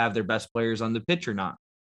whether they have their best players on the pitch or not.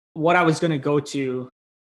 What I was going to go to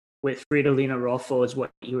with Fridolina Rolfo is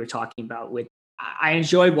what you were talking about. I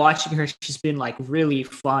enjoyed watching her. She's been like really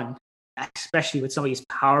fun, especially with some of these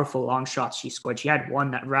powerful long shots she scored. She had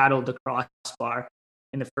one that rattled the crossbar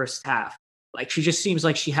in the first half. Like, she just seems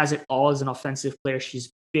like she has it all as an offensive player.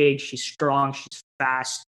 She's big, she's strong, she's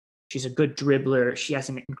fast, she's a good dribbler. She has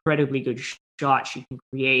an incredibly good shot. She can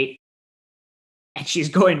create, and she's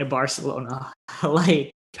going to Barcelona.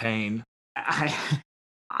 Like, pain.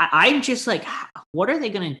 I'm just like, what are they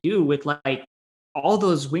gonna do with like all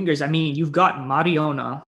those wingers? I mean, you've got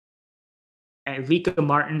Mariona, and Vika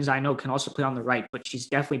Martins, I know, can also play on the right, but she's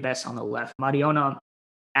definitely best on the left. Mariona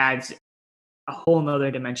adds a whole nother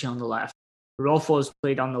dimension on the left. Rolfo has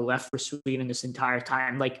played on the left for Sweden this entire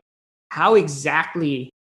time. Like, how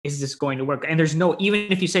exactly is this going to work? And there's no,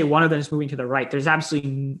 even if you say one of them is moving to the right, there's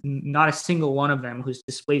absolutely not a single one of them who's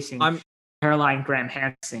displacing Caroline Graham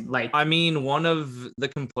Hansen. Like, I mean, one of the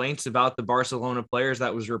complaints about the Barcelona players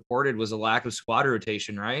that was reported was a lack of squad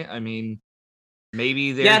rotation, right? I mean,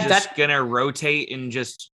 maybe they're just gonna rotate and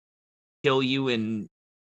just kill you in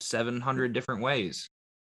 700 different ways.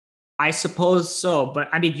 I suppose so, but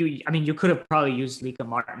I mean, you could have probably used Lika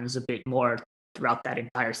Martins a bit more throughout that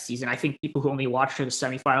entire season. I think people who only watched her the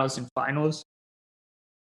semifinals and finals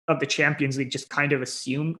of the Champions League just kind of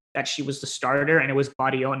assumed that she was the starter, and it was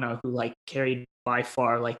Badiona who like carried by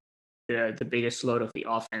far like the biggest load of the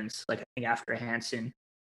offense, like I think after Hansen.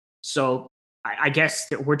 So I guess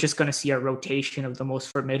that we're just going to see a rotation of the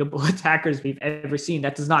most formidable attackers we've ever seen.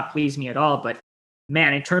 That does not please me at all. But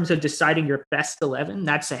man, in terms of deciding your best 11,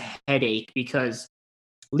 that's a headache because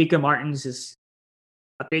Lika Martins is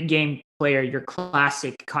a big game player, your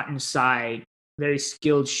classic cut inside, very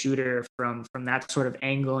skilled shooter from that sort of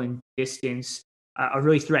angle and distance. A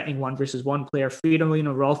really threatening 1-versus-1 player.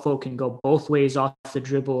 Fridolina Rolfo can go both ways off the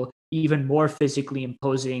dribble, even more physically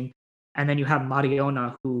imposing. And then you have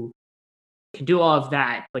Mariona, who can do all of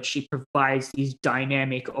that, but she provides these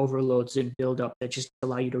dynamic overloads and build-up that just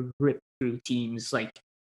allow you to rip through teams. Like,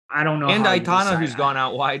 I don't know. And Aitana, who's gone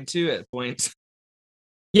out wide too at points.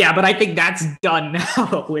 Yeah, but I think that's done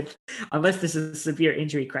now with unless this is a severe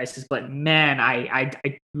injury crisis. But man, I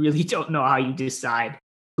really don't know how you decide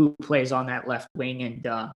who plays on that left wing,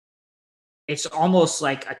 and it's almost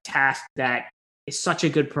like a task that is such a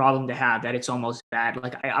good problem to have that it's almost bad.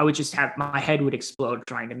 Like I would just have my head would explode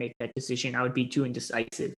trying to make that decision. I would be too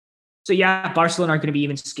indecisive. So yeah, Barcelona are going to be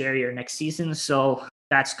even scarier next season. So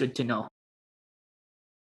that's good to know.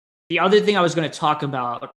 The other thing I was going to talk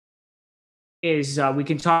about is we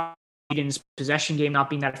can talk Sweden's possession game not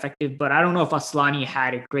being that effective, but I don't know if Asllani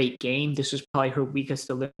had a great game. This was probably her weakest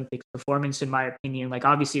Olympics performance, in my opinion. Like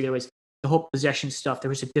obviously there was the whole possession stuff. There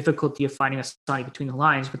was a difficulty of finding Asllani between the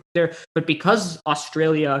lines, but because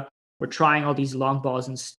Australia were trying all these long balls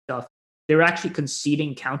and stuff, they were actually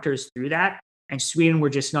conceding counters through that, and Sweden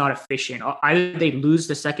were just not efficient. Either they lose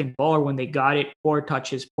the second ball, or when they got it, poor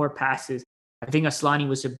touches, poor passes. I think Asllani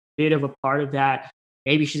was a bit of a part of that.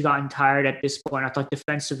 Maybe she's gotten tired at this point. I thought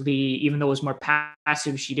defensively, even though it was more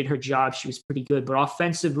passive, she did her job. She was pretty good. But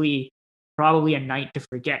offensively, probably a night to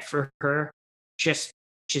forget for her. Just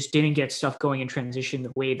didn't get stuff going in transition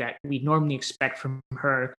the way that we normally expect from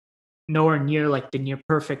her. Nowhere near like the near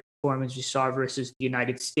perfect performance we saw versus the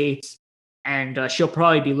United States. And she'll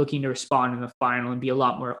probably be looking to respond in the final and be a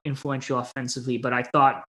lot more influential offensively. But I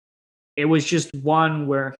thought it was just one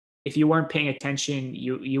where if you weren't paying attention,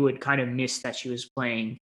 you would kind of miss that she was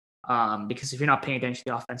playing. Because if you're not paying attention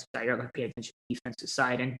to the offensive side, you're going to pay attention to the defensive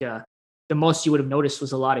side. And the most you would have noticed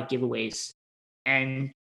was a lot of giveaways.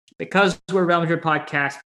 And because we're a Real Madrid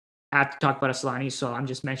podcast, I have to talk about Asllani. So I'm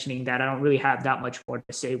just mentioning that I don't really have that much more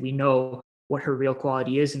to say. We know what her real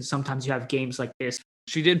quality is. And sometimes you have games like this.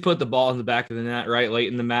 She did put the ball in the back of the net right late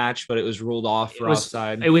in the match, but it was ruled off for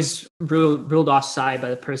offside. It was ruled offside by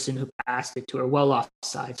the person who passed it to her, well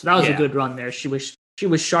offside. So that was a good run there. She was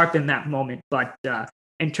sharp in that moment. But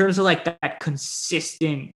in terms of like that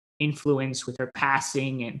consistent influence with her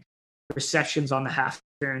passing and receptions on the half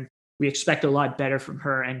turn, we expect a lot better from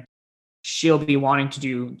her, and she'll be wanting to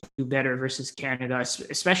do better versus Canada,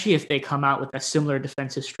 especially if they come out with a similar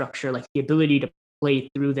defensive structure. Like the ability to play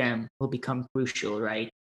through them will become crucial,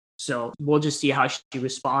 right? So we'll just see how she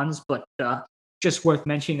responds. But just worth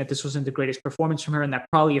mentioning that this wasn't the greatest performance from her, and that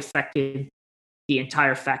probably affected the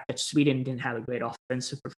entire fact that Sweden didn't have a great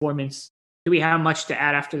offensive performance. Do we have much to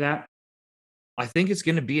add after that? I think it's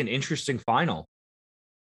going to be an interesting final.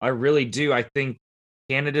 I really do. I think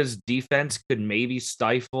Canada's defense could maybe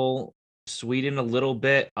stifle Sweden a little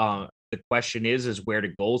bit. The question is where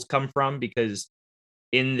do goals come from? Because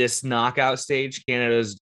in this knockout stage,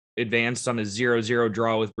 Canada's advanced on a 0-0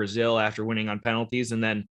 draw with Brazil after winning on penalties, and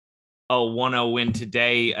then a 1-0 win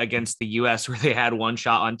today against the US where they had one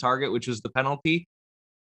shot on target, which was the penalty.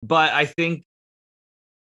 But I think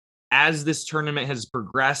as this tournament has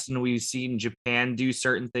progressed and we've seen Japan do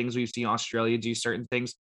certain things, we've seen Australia do certain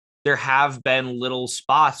things, there have been little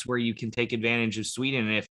spots where you can take advantage of Sweden.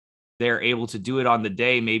 And if they're able to do it on the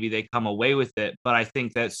day, maybe they come away with it. But I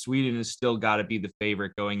think that Sweden has still got to be the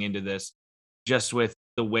favorite going into this, just with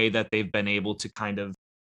the way that they've been able to kind of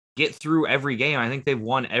get through every game. I think they've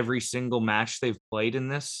won every single match they've played in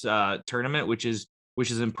this tournament, which is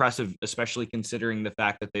impressive, especially considering the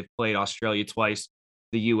fact that they've played Australia twice,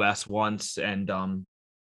 the US once, and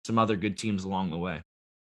some other good teams along the way.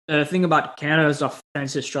 The thing about Canada's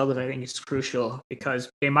offensive struggles, I think, is crucial because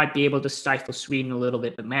they might be able to stifle Sweden a little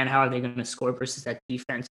bit, but man, how are they going to score versus that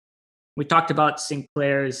defense? We talked about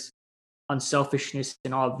Sinclair's unselfishness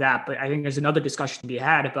and all of that. But I think there's another discussion to be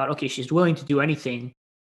had about, okay, she's willing to do anything,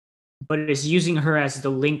 but is using her as the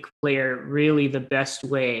link player really the best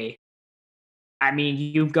way? I mean,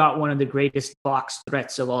 you've got one of the greatest box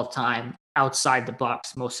threats of all time outside the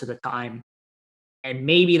box most of the time. And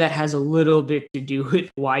maybe that has a little bit to do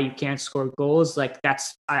with why you can't score goals. Like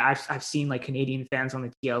I've seen like Canadian fans on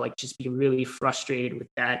the TL like just be really frustrated with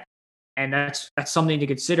that, and that's something to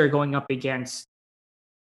consider going up against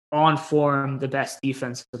on form the best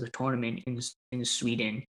defense of the tournament in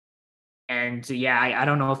Sweden. And yeah, I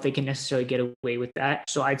don't know if they can necessarily get away with that.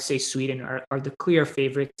 So I'd say Sweden are the clear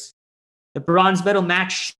favorites. The bronze medal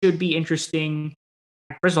match should be interesting.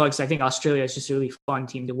 First of all, because I think Australia is just a really fun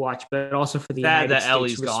team to watch, but also for the United States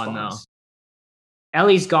Ellie's response. gone though.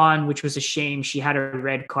 Ellie's gone, which was a shame. She had a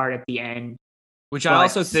red card at the end, which I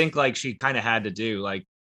also think like she kind of had to do. Like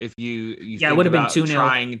if you it would have been 2-0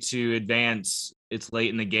 trying to advance, it's late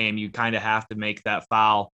in the game. You kind of have to make that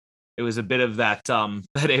foul. It was a bit of that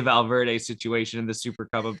Fede Valverde situation in the Super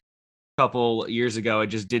Cup a couple years ago. It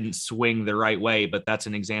just didn't swing the right way, but that's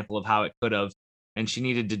an example of how it could have. And she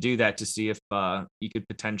needed to do that to see if you could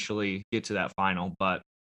potentially get to that final. But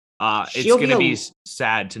it's going to be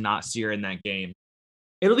sad to not see her in that game.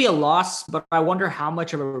 It'll be a loss, but I wonder how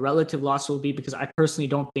much of a relative loss it will be, because I personally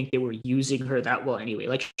don't think they were using her that well anyway.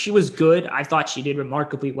 Like, she was good. I thought she did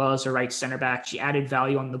remarkably well as a right center back. She added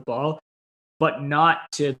value on the ball, but not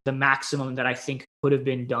to the maximum that I think could have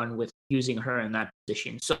been done with using her in that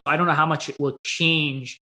position. So I don't know how much it will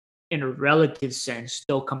change in a relative sense,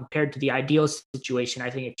 though compared to the ideal situation, I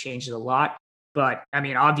think it changes a lot. But I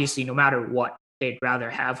mean, obviously, no matter what, they'd rather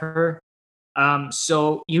have her.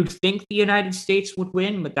 So you'd think the United States would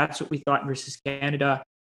win, but that's what we thought versus Canada.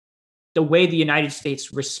 The way the United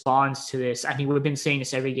States responds to this, I mean, we've been saying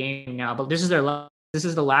this every game now, but this is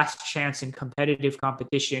the last chance in competitive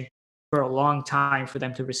competition for a long time for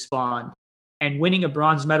them to respond. And winning a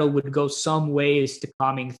bronze medal would go some ways to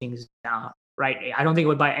calming things down, right? I don't think it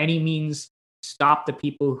would by any means stop the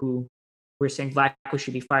people who were saying Vlatko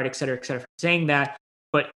should be fired, et cetera, from saying that.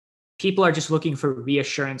 But people are just looking for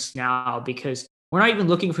reassurance now, because we're not even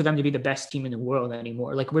looking for them to be the best team in the world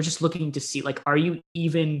anymore. Like, we're just looking to see, like, are you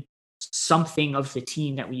even something of the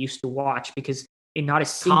team that we used to watch? Because in not a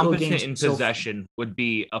single game in possession would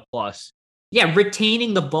be a plus. Yeah,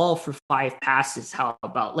 retaining the ball for 5 passes. How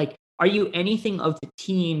about, like, are you anything of the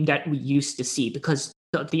team that we used to see? Because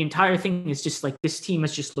the entire thing is just like, this team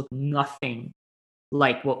has just looked nothing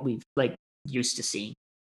like what we've like used to see,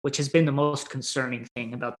 which has been the most concerning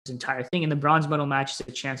thing about this entire thing. And the bronze medal match is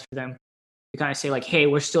a chance for them to kind of say, like, hey,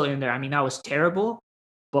 we're still in there. I mean, that was terrible,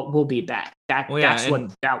 but we'll be back. That's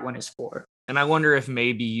what that one is for. And I wonder if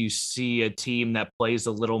maybe you see a team that plays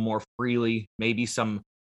a little more freely, maybe some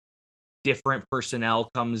different personnel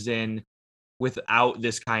comes in without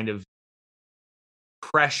this kind of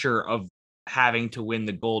pressure of having to win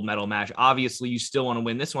the gold medal match. Obviously, you still want to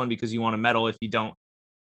win this one because you want a medal. If you don't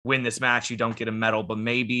win this match, you don't get a medal, but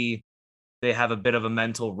maybe they have a bit of a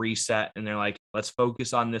mental reset and they're like, let's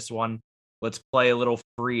focus on this one. Let's play a little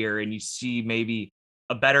freer. And you see maybe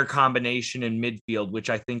a better combination in midfield, which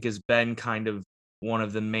I think has been kind of one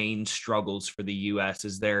of the main struggles for the US,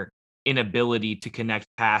 is their inability to connect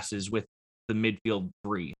passes with the midfield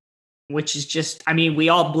three. Which is just, I mean, we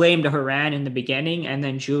all blamed Horan in the beginning, and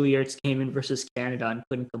then Julie Ertz came in versus Canada and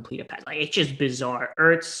couldn't complete a pass. Like, it's just bizarre.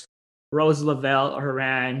 Ertz, Rose Lavelle,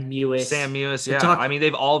 Horan, Mewis. Sam Mewis, yeah. I mean,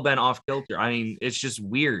 they've all been off kilter. I mean, it's just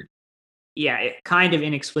weird. Yeah, kind of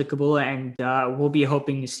inexplicable, and we'll be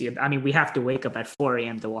hoping to see it. I mean, we have to wake up at 4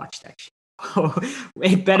 a.m. to watch that shit.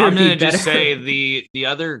 It better I'm be better. Just say the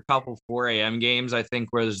other couple 4 a.m. games, I think,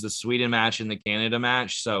 was the Sweden match and the Canada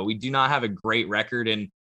match. So we do not have a great record in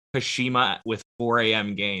Kashima with 4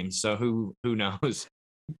 a.m. games. So who knows?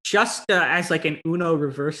 Just as like an Uno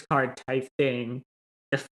reverse card type thing,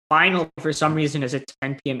 the final for some reason is at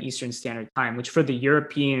 10 p.m. Eastern Standard Time, which for the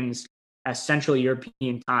Europeans, as Central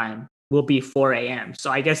European time, will be 4 a.m.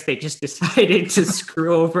 So I guess they just decided to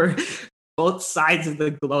screw over both sides of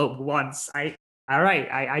the globe once. I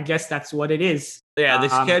guess that's what it is. Yeah, the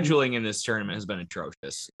scheduling in this tournament has been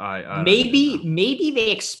atrocious.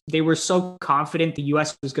 Maybe they were so confident the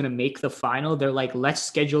U.S. was going to make the final. They're like, let's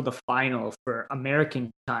schedule the final for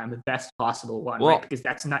American time, the best possible one, right? Because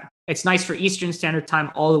it's nice for Eastern Standard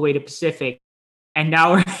Time all the way to Pacific. And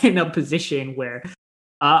now we're in a position where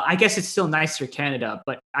I guess it's still nice for Canada,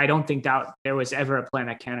 but I don't think that there was ever a plan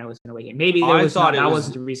that Canada was going to win. Maybe there was not. That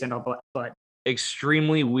wasn't the reason, but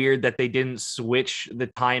extremely weird that they didn't switch the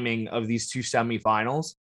timing of these two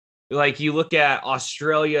semifinals. Like, you look at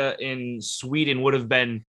Australia and Sweden would have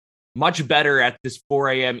been much better at this 4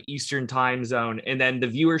 a.m. Eastern time zone. And then the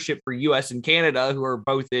viewership for US and Canada, who are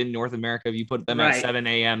both in North America, if you put them at 7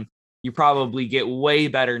 a.m., you probably get way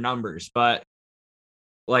better numbers. But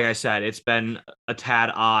like I said, it's been a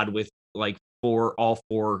tad odd with like all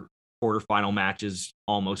four quarterfinal matches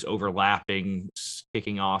almost overlapping,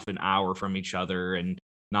 kicking off an hour from each other and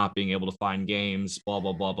not being able to find games, blah,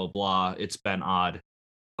 blah, blah, blah, blah. It's been odd.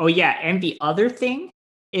 Oh, yeah. And the other thing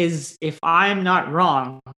is, if I'm not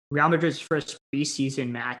wrong, Real Madrid's first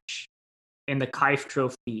preseason match in the CAIF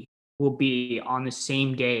Trophy will be on the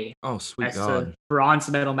same day as the bronze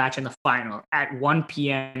medal match in the final at 1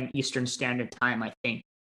 p.m. Eastern Standard Time, I think.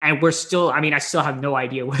 And we're still, I still have no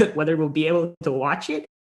idea whether we'll be able to watch it.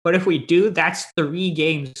 But if we do, that's 3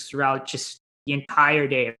 games throughout just the entire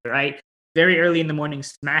day, right? Very early in the morning,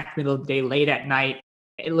 smack middle of the day, late at night.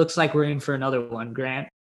 It looks like we're in for another one, Grant.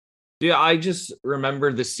 Yeah, I just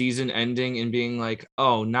remember the season ending and being like,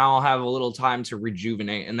 oh, now I'll have a little time to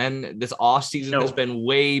rejuvenate. And then this off season has been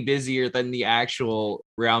way busier than the actual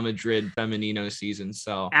Real Madrid Femenino season.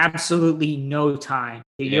 So absolutely no time.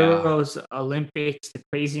 The Euros, Olympics, the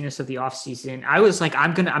craziness of the off season. I was like,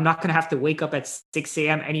 I'm not gonna have to wake up at 6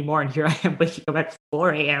 a.m. anymore. And here I am waking up at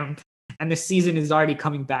 4 a.m. And the season is already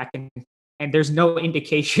coming back, and there's no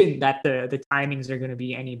indication that the timings are gonna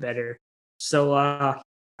be any better. So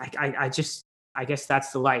I guess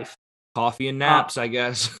that's the life. Coffee and naps, I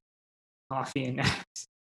guess. Coffee and naps.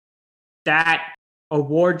 That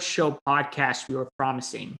award show podcast we were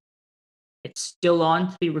promising, it's still on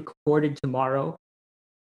to be recorded tomorrow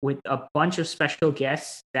with a bunch of special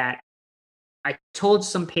guests that I told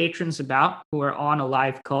some patrons about who are on a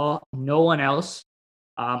live call. No one else.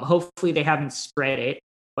 Hopefully they haven't spread it.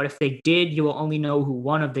 But if they did, you will only know who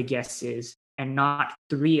one of the guests is and not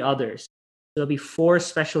 3 others. There'll be 4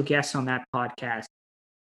 special guests on that podcast.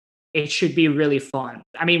 It should be really fun.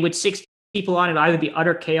 With 6 people on, it'll either be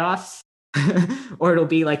utter chaos or it'll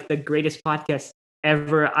be like the greatest podcast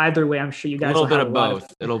ever. Either way, I'm sure you guys will have a little bit of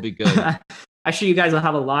both. It'll be good. I'm sure you guys will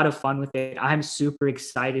have a lot of fun with it. I'm super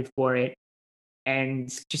excited for it. And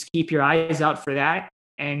just keep your eyes out for that.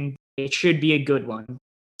 And it should be a good one.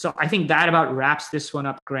 So I think that about wraps this one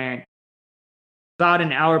up, Grant. About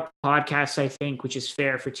an hour podcast, I think, which is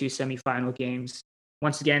fair for 2 semifinal games.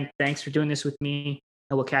 Once again, thanks for doing this with me,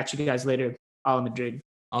 and we'll catch you guys later. Ala Madrid.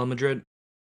 Ala Madrid.